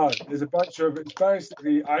 No, there's a bunch of it's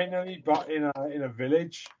basically Ainari, but in a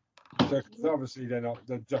village. So obviously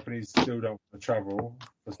the Japanese still don't want to travel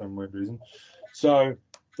for some weird reason. So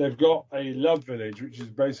they've got a love village, which is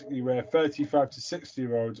basically where 35 to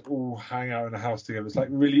 60-year-olds all hang out in a house together. It's like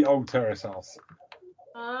really old terrace house.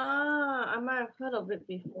 I might have heard of it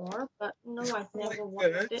before, but no, I've never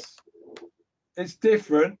watched it. It's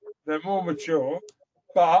different. They're more mature.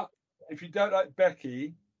 But if you don't like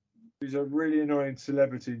Becky, who's a really annoying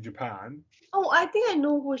celebrity in Japan. Oh, I think I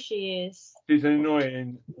know who she is. She's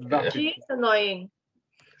annoying. She is annoying.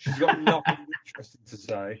 She's got nothing interesting to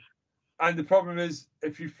say. And the problem is,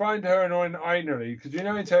 if you find her annoying Ainari, because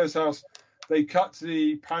in Terrace House, they cut to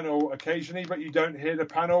the panel occasionally, but you don't hear the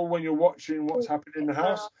panel when you're watching what's happening in the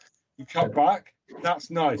house. You cut back.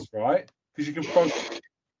 That's nice, right? Because you can focus on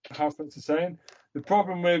the house that's saying. The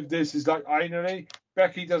problem with this is like Ainari,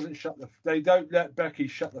 Becky doesn't they don't let Becky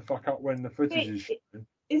shut the fuck up when the footage is showing.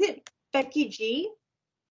 Is it Becky G?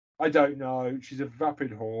 I don't know. She's a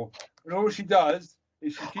vapid whore. And all she does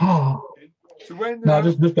is she keeps talking. So when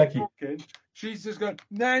just Becky talking, she's just going,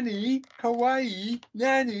 Nanny, kawaii,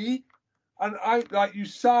 Nanny. And you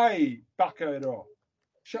say, back her off.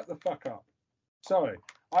 Shut the fuck up. Sorry.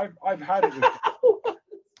 I've had it with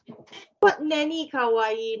What nanny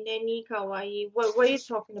kawaii? What are you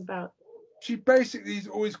talking about? She basically is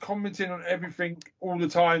always commenting on everything all the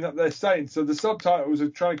time that they're saying. So the subtitles are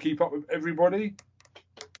trying to keep up with everybody.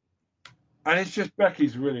 And it's just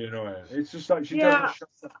Becky's really annoying. It's just like she doesn't shut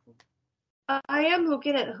up. I am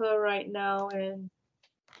looking at her right now, and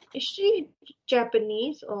is she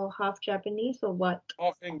Japanese or half Japanese or what?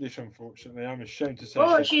 Half English, unfortunately. I'm ashamed to say.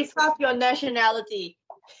 Oh, she's half your nationality.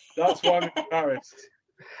 That's why I'm embarrassed.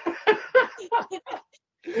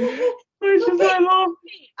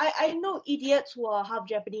 I know idiots who are half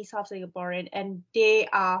Japanese, half Singaporean, and they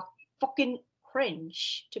are fucking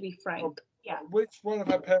cringe, to be frank. Yeah. Which one of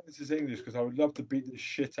her parents is English? Because I would love to beat the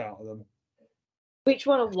shit out of them. Which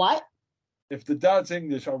one of what? If the dad's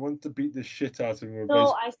English, I want to beat the shit out of him.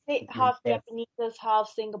 No, I say half Japanese,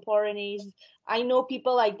 half Singaporean. I know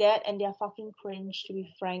people like that, and they're fucking cringe, to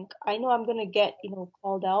be frank. I know I'm gonna get,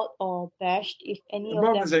 called out or bashed if any of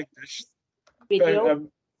them English. video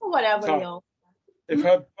or whatever,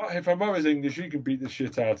 If her mother's English, you can beat the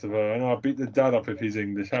shit out of her, and I'll beat the dad up if he's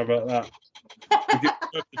English. How about that? We give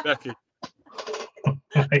it up to Becky. Oh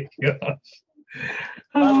my gosh.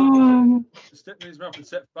 Stick me in his mouth and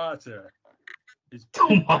set fire to her.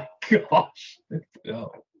 Oh my gosh.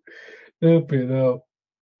 Flip it up.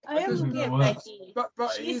 I am looking at Becky. But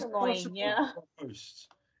she's annoying, yeah.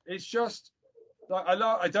 It's just like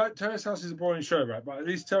I don't. Terrace House is a boring show, right? But at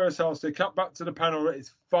least Terrace House, they cut back to the panel.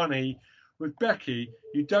 It's funny. With Becky,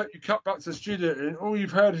 you cut back to the studio, and all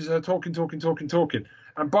you've heard is her talking.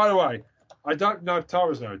 And by the way, I don't know if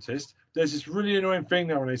Tara's noticed. There's this really annoying thing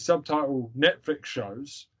now when they subtitle Netflix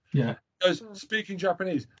shows. Yeah. Goes speaking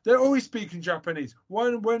Japanese. They're always speaking Japanese.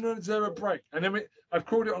 When is there a break? And then I've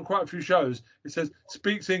called it on quite a few shows. It says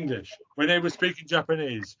speaks English when they were speaking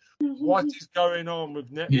Japanese. What is going on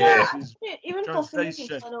with Netflix? Yeah, even for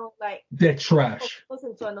Internal, like they're trash.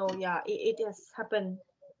 Internal, yeah, it has happened.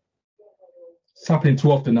 It's happening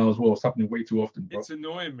too often now as well. It's happening way too often, bro. It's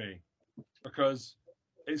annoying me because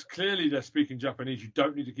it's clearly they're speaking Japanese. You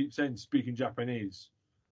don't need to keep saying speaking Japanese.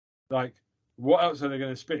 Like, what else are they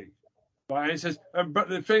going to speak? Like, and it says, but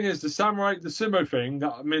the thing is, the sumo thing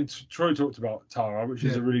that Troy talked about, Tara, which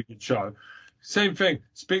is a really good show. Same thing,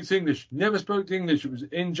 speaks English. Never spoke English. It was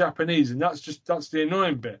in Japanese, and that's the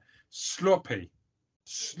annoying bit. Sloppy,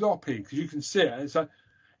 because you can see it. It's like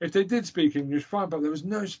if they did speak English, fine, but there was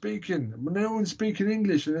no speaking. No one speaking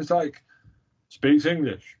English, and it's like speaks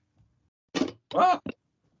English. What?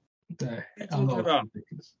 I want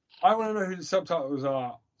to know who the subtitles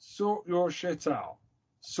are. Sort your shit out.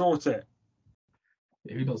 Sort it.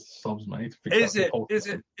 Yeah, who does subs, mate? Is it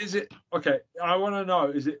okay? I want to know.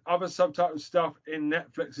 Is it other subtitle stuff in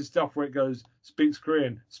Netflix's stuff where it goes speaks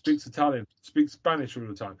Korean, speaks Italian, speaks Spanish all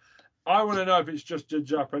the time? I want to know if it's just the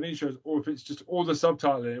Japanese shows or if it's just all the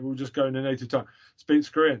subtitling. It will just go in the native tongue. Speaks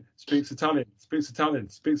Korean, speaks Italian, speaks Italian,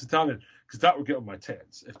 speaks Italian. Because that will get on my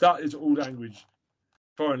tits. If that is all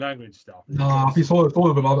foreign language stuff. No, it's all of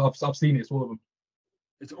them. I've seen it. It's all of them.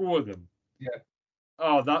 It's all of them. Yeah.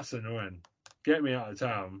 Oh, that's annoying. Get me out of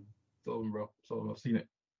town. It's all of them, bro. It's all of them. I've seen it.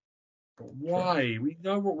 But why? We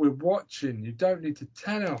know what we're watching. You don't need to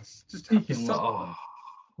tell us. Just speaking. Speaking.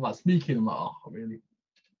 I'm like, oh, really?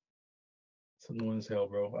 It's annoying as hell,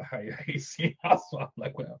 bro. I hate seeing us.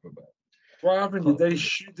 Like, what happened, man? What happened?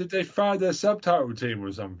 Did they fire their subtitle team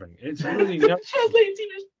or something? It's really the translating team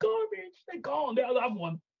is garbage. They're gone. They have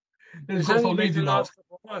one. It's only been the last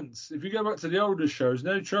couple of months. If you go back to the older shows,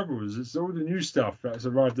 no troubles. It's all the new stuff that's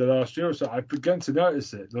arrived the last year or so. I've begun to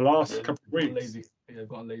notice it the last couple of weeks. Lazy. Yeah,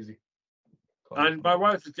 gotten lazy. And my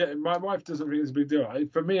wife doesn't think it's a big deal.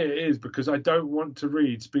 For me, it is because I don't want to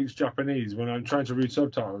read speaks Japanese when I'm trying to read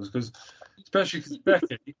subtitles. Especially because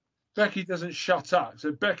Becky doesn't shut up.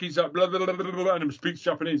 So Becky's like blah blah blah blah blah and speaks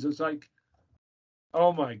Japanese. It's like,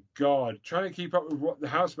 oh my God, trying to keep up with what the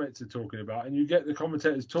housemates are talking about, and you get the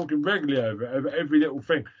commentators talking regularly over every little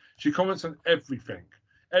thing. She comments on everything,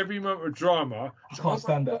 every moment of drama. I can't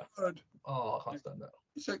stand that. Oh, I can't stand that.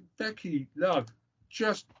 It's like, Becky, love,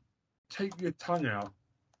 just take your tongue out,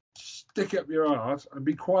 stick it up your ass, and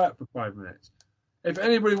be quiet for 5 minutes. If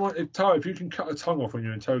anybody if you can cut a tongue off when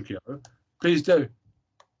you're in Tokyo, please do.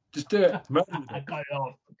 Just do it. I cut it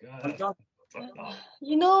off. I'm done.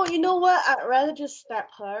 You know what? I'd rather just stab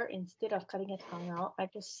her instead of cutting her tongue out. I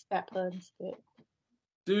just stab her instead.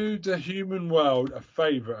 Do the human world a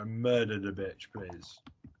favour and murder the bitch, please.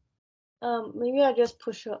 Maybe I just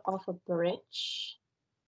push her off a bridge.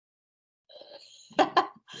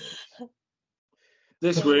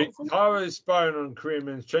 This week, Tara is spying on Korean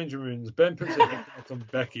men's changing rooms. Ben puts her head on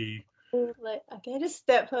Becky. Like, I can just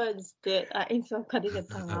stab her instead of cutting her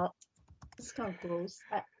tongue out. It's kind of gross.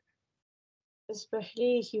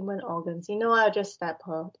 Especially human organs. I'll just stab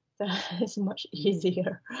her. It's much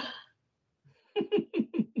easier.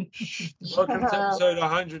 Welcome to episode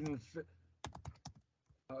 100.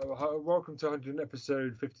 Welcome to 100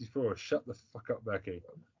 episode 54. Shut the fuck up, Becky.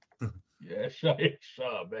 Yeah, Yeah, shut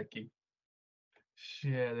up, Becky.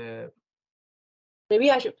 Shit. Maybe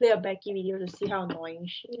I should play a Becky video to see how annoying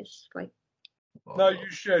she is. Like, No, you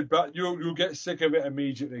should, but you'll get sick of it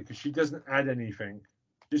immediately because she doesn't add anything.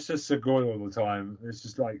 Just says Sugoi all the time. It's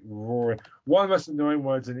just like roaring. One of the most annoying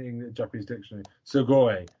words in the English Japanese dictionary.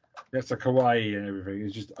 Sugoi. That's a kawaii and everything.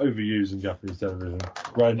 It's just overused in Japanese television.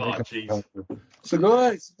 Right? jeez.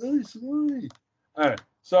 Sugoi. Alright,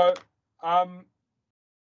 so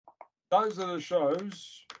those are the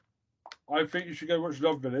shows. I think you should go watch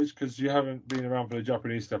Love Village because you haven't been around for the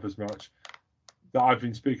Japanese stuff as much that I've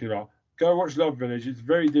been speaking about. Go watch Love Village. It's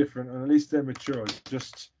very different, and at least they're mature.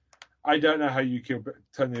 Just, I don't know how you can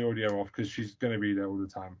turn the audio off because she's going to be there all the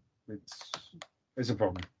time. It's a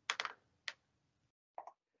problem.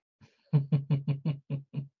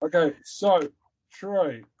 Okay, so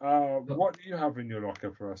Troy, what do you have in your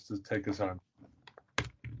locker for us to take us home?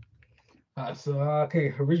 So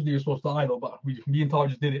okay. Originally, it was supposed to Idol, but me and Tar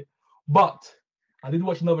just did it. But I did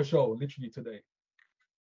watch another show literally today.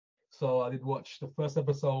 So I did watch the first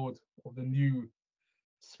episode of the new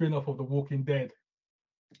spin-off of The Walking Dead,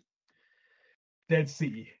 Dead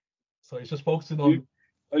City. So it's just focusing on.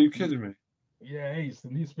 Are you kidding me? Yeah, hey, it's the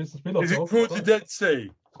new spin-off. Is it called The Dead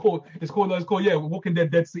Sea? It's called yeah, Walking Dead,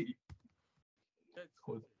 Dead City. It's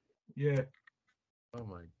called, yeah. Oh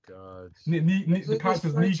my god. The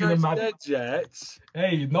characters Negan and Matt. Dead yet?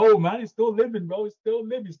 Hey, no man, it's still living, bro. It's still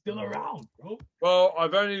living, it's still around, bro. Well,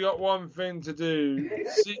 I've only got one thing to do.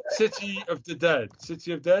 City of the Dead.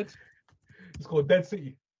 City of Dead? It's called Dead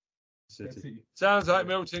City. City. Dead City. Sounds like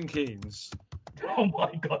Milton Keynes. Oh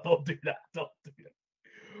my god, don't do that. Don't do that.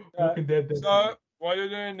 Walking Dead, Dead so, City. while you're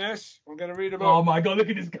doing this, I'm going to read a book. Oh my god, look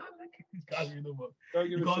at this guy. Look at this guy reading the book. Don't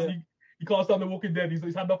give a shit. He can't stand The Walking Dead. He's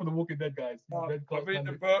had enough of The Walking Dead, guys. I'll read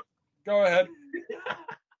the book. Go ahead.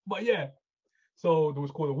 But yeah, so it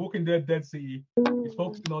was called The Walking Dead, Dead City. It's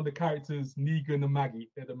focusing on the characters Negan and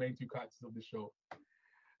Maggie. They're the main two characters of the show.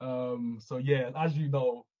 So yeah, as you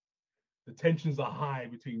know, the tensions are high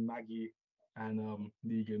between Maggie and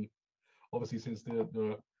Negan. Obviously, since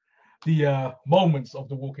the moments of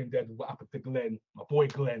The Walking Dead, what happened to Glenn, my boy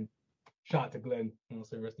Glenn. Shout out to Glenn. You know what I'm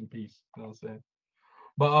saying? Rest in peace. You know what I'm saying?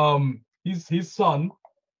 But his son,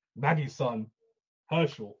 Maggie's son,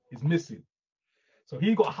 Herschel, is missing. So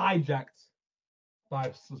he got hijacked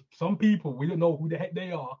by some people. We don't know who the heck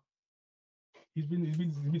they are. He's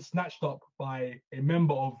been snatched up by a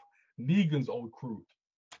member of Negan's old crew.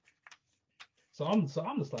 So I'm just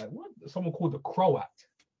like, what? Someone called the Croat.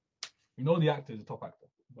 You know the actor is a top actor,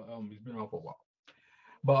 but he's been around for a while.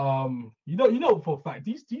 But you know for a fact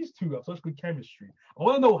these two have such good chemistry. I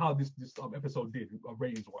want to know how this episode did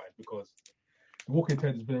ratings wise, because The Walking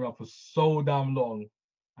Dead has been around for so damn long,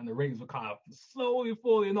 and the ratings were kind of slowly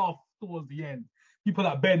falling off towards the end. People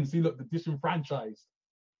like Ben, see, look, the disenfranchised.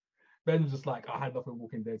 Ben was just like, I had nothing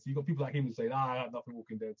Walking Dead. So you got people like him who say, I had nothing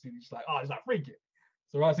Walking Dead. So he's just like, he's like, freak it.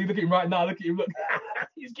 So right, so you look at him right now, look at him, look,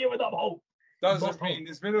 he's giving up hope. Doesn't mean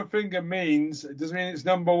this middle finger means, it doesn't mean it's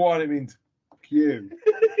number one, it means you.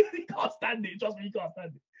 He can't stand it, trust me, he can't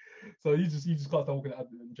stand it. So you just can't stand Walking Dead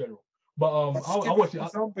in general. But I watched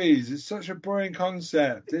it. Zombies, it's such a boring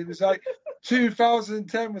concept. It was like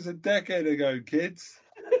 2010 was a decade ago, kids.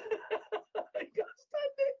 I can't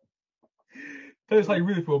stand it. Tell us how you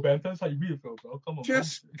really feel, Ben. Tell us how you really feel, bro. Come on.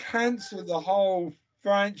 Just cancel the whole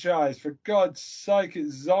franchise, for God's sake.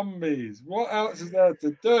 It's zombies. What else is there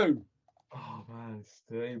to do? Oh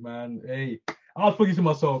man, hey. I was thinking to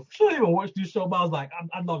myself, should I even watch this show? But I was like,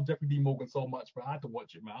 I love Jeffrey D. Morgan so much, but I had to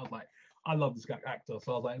watch it, man. I was like, I love this guy actor.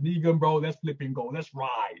 So I was like, Negan, bro, let's flip and go. Let's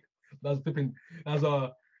ride. That's flipping, as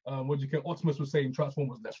Optimus was saying,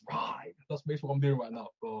 Transformers, let's ride. That's basically what I'm doing right now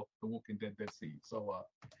for The Walking Dead, Dead Sea. So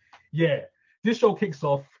yeah, this show kicks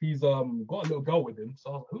off. He's got a little girl with him.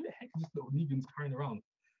 So I was like, who the heck is this little Negan's carrying around?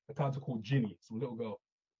 A character called Ginny, some little girl.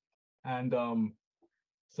 And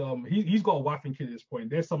so he's got a wife and kid at this point.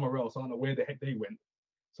 They're somewhere else. I don't know where the heck they went.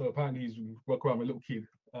 So apparently he's working around with a little kid.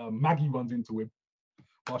 Maggie runs into him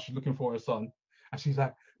while she's looking for her son. And she's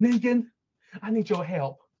like, Negan, I need your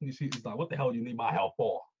help. And he's like, what the hell do you need my help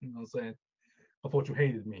for? You know what I'm saying? I thought you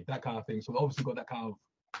hated me. That kind of thing. So obviously got that kind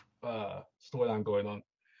of storyline going on.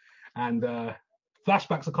 And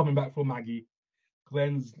flashbacks are coming back for Maggie.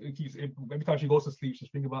 Every time she goes to sleep, she's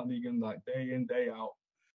thinking about Negan like day in, day out.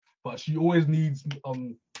 But she always needs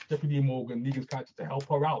Jeffrey D. Morgan, Negan's character, to help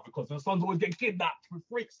her out because her son's always getting kidnapped, for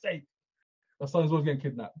freak's sake. Her son's always getting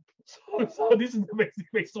kidnapped. So this is the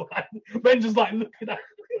basic story. Ben just like looking at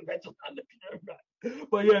him.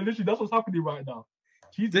 But yeah, literally, that's what's happening right now.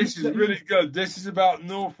 This is really good. This is about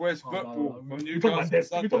Northwest football. No. We talk about this.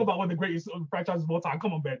 We talk about one of the greatest franchises of all time.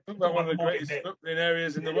 Come on, Ben. Talk about one of the greatest footballing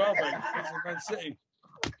areas in the world, man. Man City.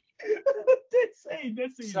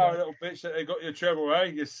 Dead City. Sour little bitch that they got your treble, eh?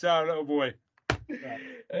 You sour little boy.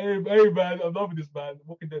 Hey, man, I'm loving this, man.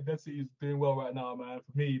 Walking Dead City is doing well right now, man.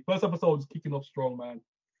 For me, first episode is kicking off strong, man.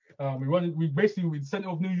 We the center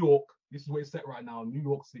of New York. This is where it's set right now, New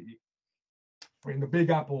York City. We're in the Big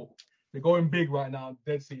Apple. They're going big right now,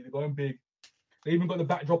 Dead City. They're going big. They even got the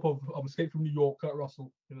backdrop of Escape from New York, Kurt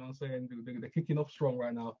Russell. You know what I'm saying? They're kicking off strong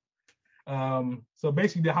right now. So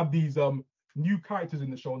basically, they have these new characters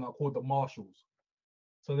in the show now called the Marshals.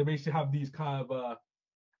 So they basically have these kind of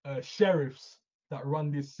sheriffs that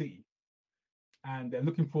run this city, and they're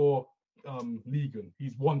looking for Negan.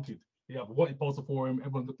 He's wanted. They have a wanted poster for him.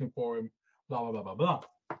 Everyone's looking for him. Blah blah blah blah blah.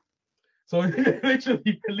 So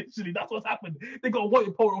literally, that's what's happened. They got a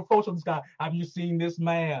wanted poster on this guy. Have you seen this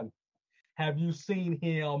man? Have you seen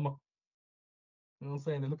him? You know what I'm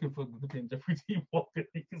saying? They're looking Jeffrey Dean Morgan.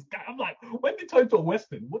 I'm like, when they turn to a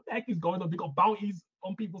Western, what the heck is going on? They got bounties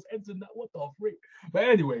on people's heads and that. What the freak? But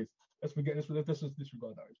anyways, let's forget this. Let's just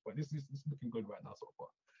disregard that. But this is looking good right now so far.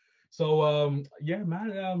 So yeah,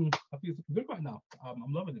 man. I think it's looking good right now.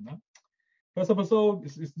 I'm loving it, man. First episode,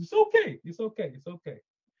 it's okay. It's okay.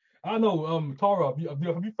 I know. Tara, have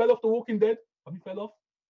you fell off The Walking Dead? Have you fell off?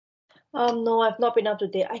 No, I've not been up to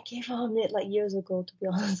date. I gave up on it like years ago, to be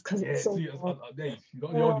honest, because it's so. You're not the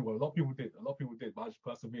only one. A lot of people did, but I just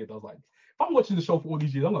persevered. I was like, if I'm watching the show for all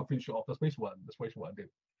these years, I'm gonna finish it off. That's basically what I did.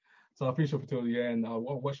 So I finished it until the end. I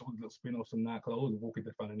watched all the little spin-offs and that because I was a Walking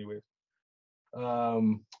Dead fan anyways.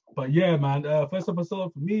 But yeah, man. First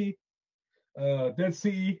episode for me, Dead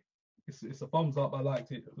City. It's a thumbs up. I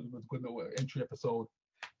liked it. It was a good little entry episode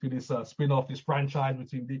to this spin-off, this franchise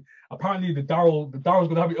between apparently the Daryl's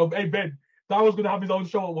gonna have it. Hey Ben, Daryl's gonna have his own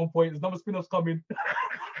show at one point. There's another spin-offs coming. I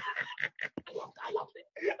love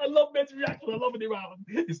it. I love Ben's reaction. I love it around.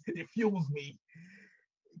 It fuels me.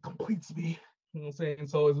 It completes me. You know what I'm saying?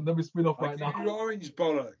 So it's another spin-off right now. Orange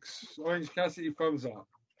bollocks. Orange Cassidy thumbs up.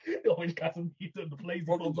 Orange Cassidy the blazing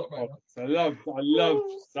thumbs up right now. I love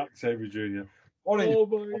Zack Sabre Jr. Orange. Oh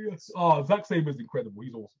my God. Oh, Zack Sabre is incredible.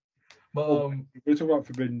 He's awesome. But we're talking about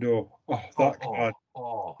Forbidden Door. That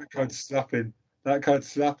card's slapping. That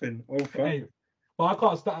card's slapping. Oh fuck. Hey, but I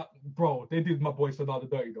can't start, bro. They did my boy Sonata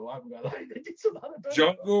dirty though. I haven't got like they did Sonata dirty.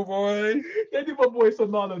 Jungle Boy. They did my boy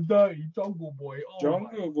Sonata dirty. Jungle Boy.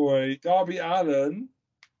 Jungle Boy. Darby Allin.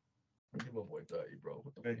 They did my boy dirty, bro.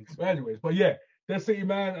 But anyways, but yeah, Dead City,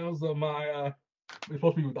 man. That was my it's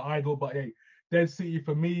supposed to be with the Idol, but hey, Dead City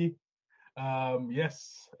for me.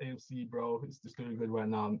 Yes, AMC, bro. It's just doing good right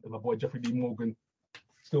now. And my boy Jeffrey D. Morgan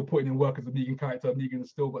still putting in work as a Negan character. Negan has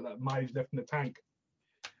still got that mileage left in the tank.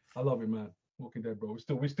 I love it, man. Walking Dead, bro.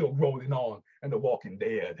 We're still rolling on, and the Walking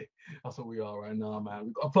Dead. That's what we are right now,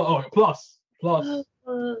 man. Plus,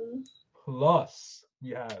 we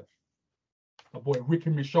have my boy Rick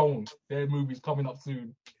and Michonne. Their movie's coming up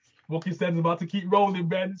soon. Walking Dead's about to keep rolling,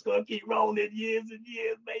 man. It's gonna keep rolling years and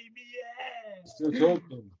years, baby. Yeah. Still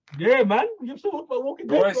talking. Yeah, man. You're still talking about Walking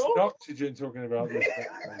Dead, bro. Oxygen talking about this.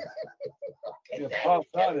 You're past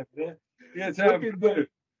that, isn't it? Yeah, tell him.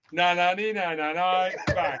 No,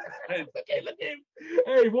 back. Look at him.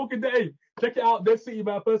 Hey, Walking Dead. Hey, check it out. Dead City,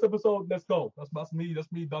 man. First episode. Let's go. That's me. That's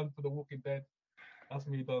me done for the Walking Dead. That's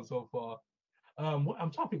me done so far. I'm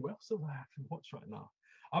trying to think what else I actually watch right now.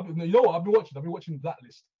 You know what? I've been watching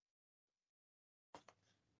Blacklist.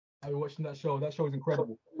 I've been watching that show. That show is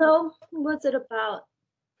incredible. No, what's it about?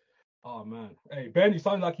 Oh man, hey Ben, you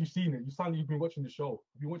sound like you've seen it. You sound like you've been watching the show.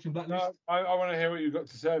 Have you been watching Blacklist? No, I want to hear what you've got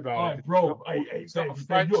to say about it. All right, bro. It's not a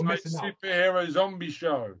French superhero zombie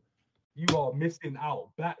show. You are missing out.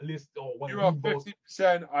 Blacklist or one. You are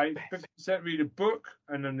 50%. I 50% read a book,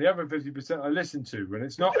 and then the other 50% I listen to. When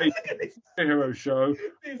it's not a superhero show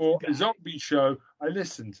or a zombie show, I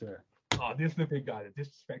listen to it. Oh, this is the big guy. The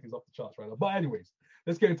disrespect is off the charts right now. But anyways,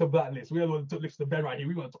 let's get into Blacklist. We don't want to listen to Ben right here.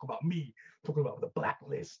 We want to talk about me, talking about the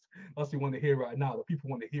Blacklist. That's what you want to hear right now. The people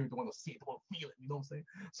want to hear it, they want to see it, they want to feel it. You know what I'm saying?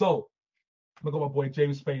 So, I got my boy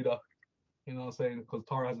James Spader. You know what I'm saying? Because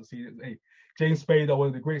Tara hasn't seen it. Hey, James Spader, one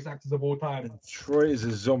of the greatest actors of all time. And Troy is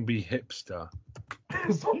a zombie hipster.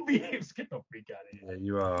 Zombie hipster? Get the freak out of here. Yeah,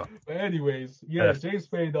 you are. But anyways, yeah, James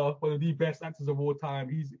Spader, one of the best actors of all time.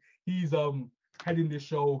 He's heading this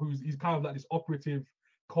show. He's kind of like this operative,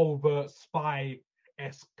 covert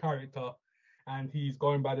spy-esque character, and he's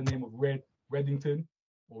going by the name of Ray Reddington,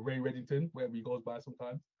 wherever he goes by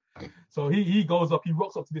sometimes. So he goes up, he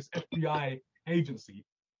rocks up to this FBI agency,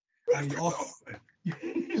 and he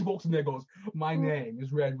walks in there, goes, "My name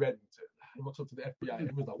is Red Reddington. rocks up to the FBI.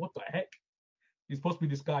 Everyone's like, what the heck? He's supposed to be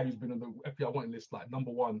this guy who's been on the FBI wanted list, like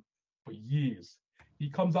 #1 for years. He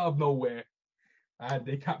comes out of nowhere and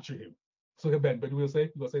they capture him. So Ben, you gonna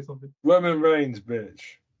say something? Roman Reigns, bitch.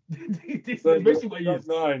 This is basically what he is.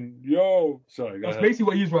 Yo, sorry. That's basically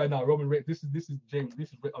what he is right now. Roman Reigns. This is James.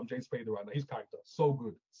 This is James Spader right now. His character, so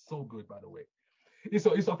good, by the way. I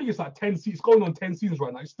think it's like 10 seasons. It's going on 10 seasons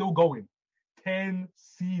right now. It's still going. 10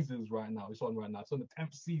 seasons right now. It's on right now. It's on the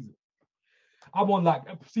 10th season. I'm on like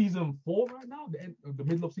season 4 right now, the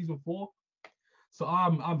middle of season 4. So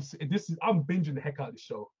I'm binging the heck out of this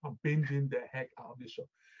show. I'm binging the heck out of this show.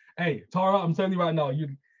 Hey, Tara, I'm telling you right now,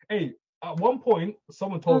 at one point,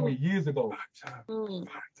 someone told me years ago,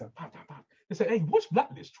 they said, hey, watch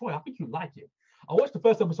Blacklist, Troy, I think you like it. I watched the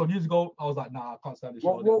first episode years ago. I was like, nah, I can't stand this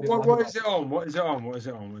show. What is it on? What is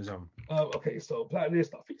it on? Okay, so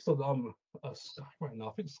Blacklist, I think it's on Sky right now.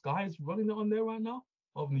 I think Sky is running it on there right now,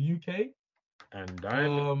 of the UK. And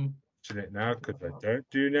I'm watching it now because I don't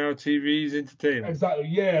do now TV's entertainment. Exactly,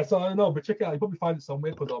 yeah. So I don't know, but check it out. You probably find it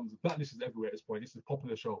somewhere because Blacklist is everywhere at this point. This is a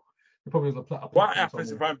popular show. It probably is a what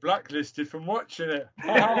happens if I'm blacklisted from watching it?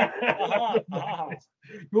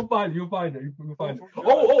 You'll find it.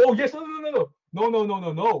 Oh, yes.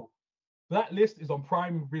 No. Blacklist is on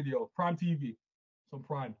Prime Video, Prime TV. It's on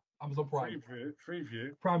Prime. Amazon Prime. Free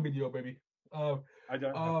view. Prime Video, baby. I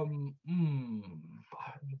don't.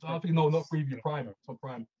 I think no, not Freeview. Prime. It's on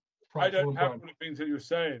Prime. I don't have all the things that you're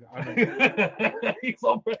saying.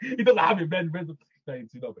 He doesn't have it, Ben. Ben's saying,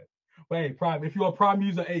 you know, Ben. But hey, Prime. If you're a Prime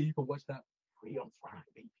user, hey, you can watch that free on Prime,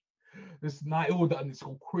 baby. This night, all that, and it's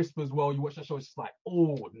called crisp as well. You watch that show, it's just like,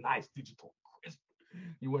 oh, nice digital crisp.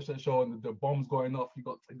 You watch that show, and the bombs going off.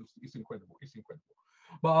 It's incredible. It's incredible.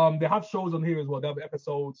 But they have shows on here as well. They have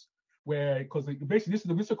episodes where, because basically this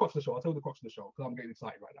is the crux of the show. I'll tell you the crux of the show because I'm getting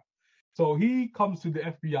excited right now. So he comes to the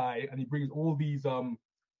FBI and he brings all these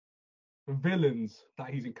villains that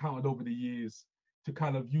he's encountered over the years to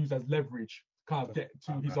kind of use as leverage to kind of get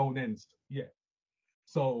to his own ends. Yeah.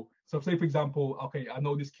 So say for example, okay, I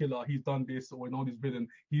know this killer, he's done this, or I know this villain,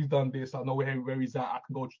 he's done this. I know where he's at. I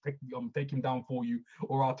can go take him down for you,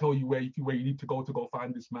 or I'll tell you where you need to go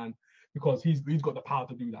find this man, because he's got the power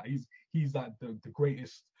to do that. He's like the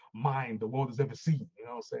greatest mind the world has ever seen. You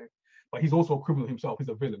know what I'm saying? But he's also a criminal himself. He's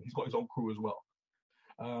a villain. He's got his own crew as well.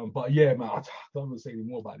 But yeah, man, I don't want to say any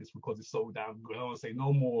more about this because it's so damn good. I don't want to say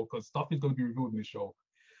no more because stuff is going to be revealed in this show.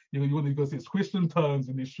 You're going to see twists and turns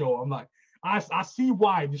in this show. I'm like, I see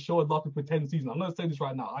why this show has lasted for 10 seasons. I'm going to say this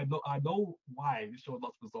right now. I know why this show has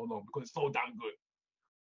lasted for so long, because it's so damn good.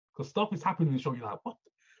 Because stuff is happening in the show. You're like, what?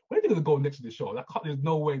 Where are they going to go next to this show? There's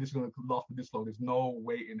no way this is going to last for this long. There's no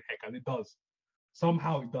way in heck. And it does.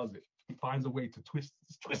 Somehow it does it. He finds a way to twist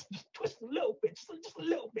a little bit, just a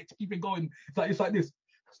little bit to keep it going. It's like this.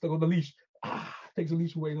 Stuck on the leash. Takes the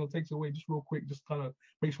leash away, takes it away just real quick, just kind of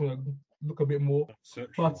makes me look a bit more.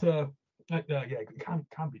 But yeah, it can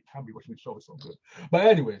be watching the show. It's so good. But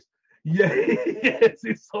anyways, yeah, yes,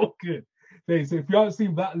 it's so good. Okay, so if you haven't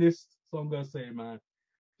seen Blacklist, so I'm gonna say, man,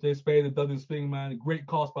 Jay Spader done his thing, man. Great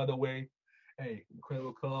cast, by the way. Hey,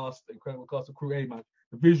 incredible cast of crew. Hey, man,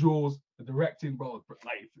 the visuals, the directing, bro,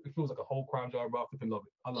 like it feels like a whole crime drama, bro. I flipping love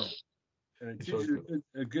it. I love it. And it teaches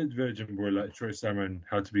a good virgin boy like Troy Salmon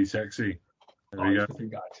how to be sexy. There we go.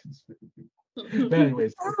 But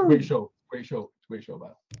anyways, great show,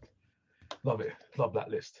 man. Love it. Love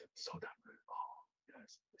Blacklist. So damn good. Oh,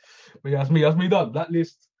 yes. But yeah, that's me done.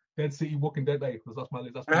 Blacklist, Dead City, Walking Dead. Hey, that's my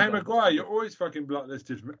list. Hey, Maguire, you're always fucking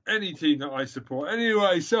blacklisted from any team that I support.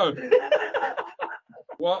 Anyway, so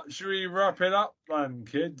what should we wrap it up, man,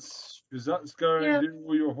 kids? Because that's going to do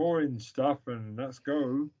all your whoring stuff, and let's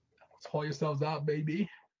go. Tore yourselves out, baby.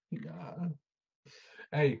 Yeah.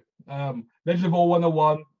 Hey, Legend of All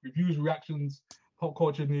 101, reviews, reactions, pop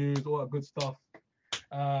culture news, all that good stuff.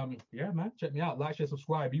 Yeah, man, check me out. Like, share,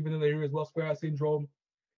 subscribe. Even in here as well, Square Eye Syndrome.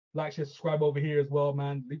 Like, share, subscribe over here as well,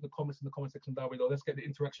 man. Leave the comments in the comment section down below. Let's get the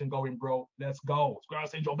interaction going, bro. Let's go. Square Eye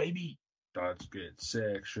Syndrome, baby. Let's get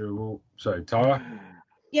sexual. So, Tara?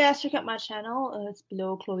 Yes, check out my channel. It's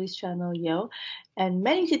below Chloe's channel, and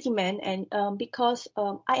Many City Men. And because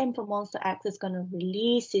I Am from Monster X is gonna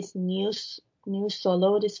release his new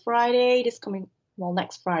solo this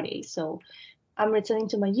next Friday. So I'm returning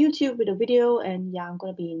to my YouTube with a video, and yeah, I'm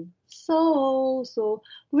gonna be in Seoul. So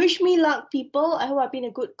wish me luck, people. I hope I've been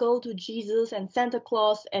a good girl to Jesus and Santa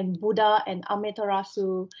Claus and Buddha and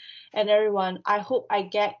Amaterasu and everyone. I hope I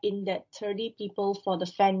get in that 30 people for the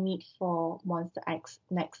fan meet for Monster X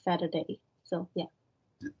next Saturday. So yeah.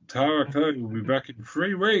 Tara Chloe will be back in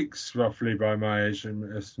 3 weeks, roughly, by my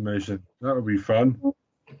estimation. That will be fun.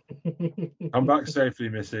 Come back safely,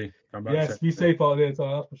 Missy. Come back Yes, safely. be safe out there, so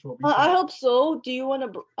that's for sure. Be I safe. hope so. Do you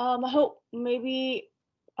want to? I hope maybe.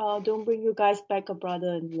 Don't bring you guys back a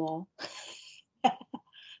brother-in-law.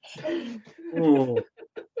 Oh,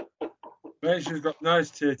 make sure she's got nice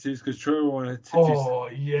titties because Troy wanted titties. Oh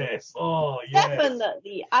yes. Oh yes.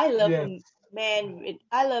 Definitely, I love Yes. a man with.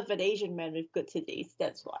 I love an Asian man with good titties.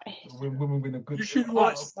 That's why. Women with a good. You should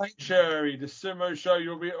watch Sanctuary, the sumo show.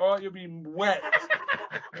 You'll be wet.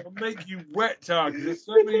 It'll make you wet, Tug. There's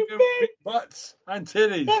so many big butts and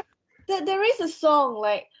titties. There is a song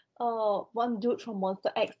like one dude from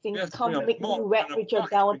Monster X sings Yes, "Come yeah, Make Me more Wet than a with Your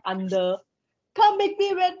fucking Down big Under." Come make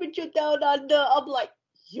me wet with your down under. I'm like,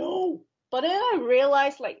 yo. But then I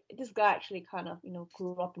realized like this guy actually kind of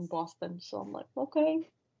grew up in Boston, so I'm like, okay.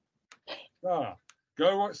 Go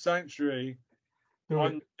watch Sanctuary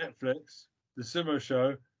on Netflix, the sumo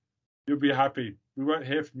show. You'll be happy. We won't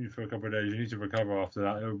hear from you for a couple of days. You need to recover after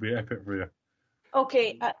that. It'll be epic for you.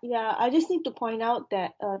 Okay, yeah, I just need to point out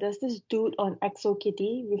that there's this dude on Exo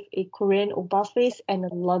Kitty with a Korean oppa face and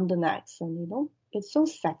a London accent, It's so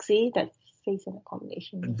sexy, that face and the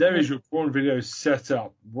combination. And there is your porn video set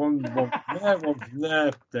up. One from there, one from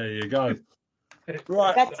there. There you go.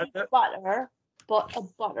 Right. Betty Butter bought a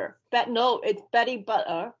butter. It's Betty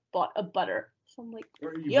Butter bought a butter. So I'm like,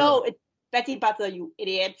 yo, it's Betty Butter, you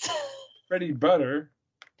idiot. Betty Butter?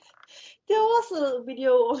 There was a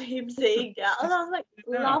video of him saying that, and I was like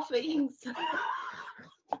laughing.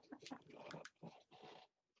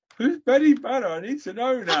 Who's Betty Butter? I need to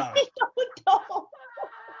know now. I don't know.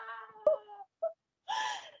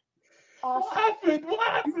 What happened?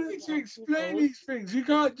 You need to explain these things. You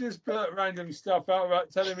can't just put random stuff out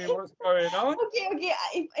without telling me what's going on. Okay.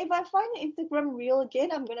 If I find an Instagram reel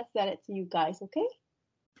again, I'm gonna send it to you guys. Okay?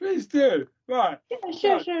 Please do. Right. Yeah,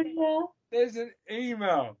 sure. Yeah. There's an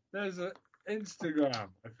email. There's an Instagram.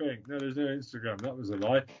 I think. No, there's no Instagram. That was a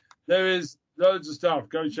lie. There is loads of stuff.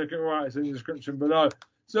 Go check it out. It's in the description below.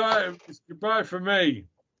 So it's goodbye from me.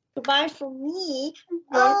 Goodbye from me.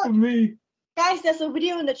 Goodbye from me. Guys, there's a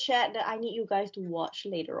video in the chat that I need you guys to watch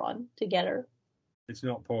later on together. It's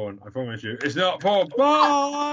not porn. I promise you. It's not porn. Bye.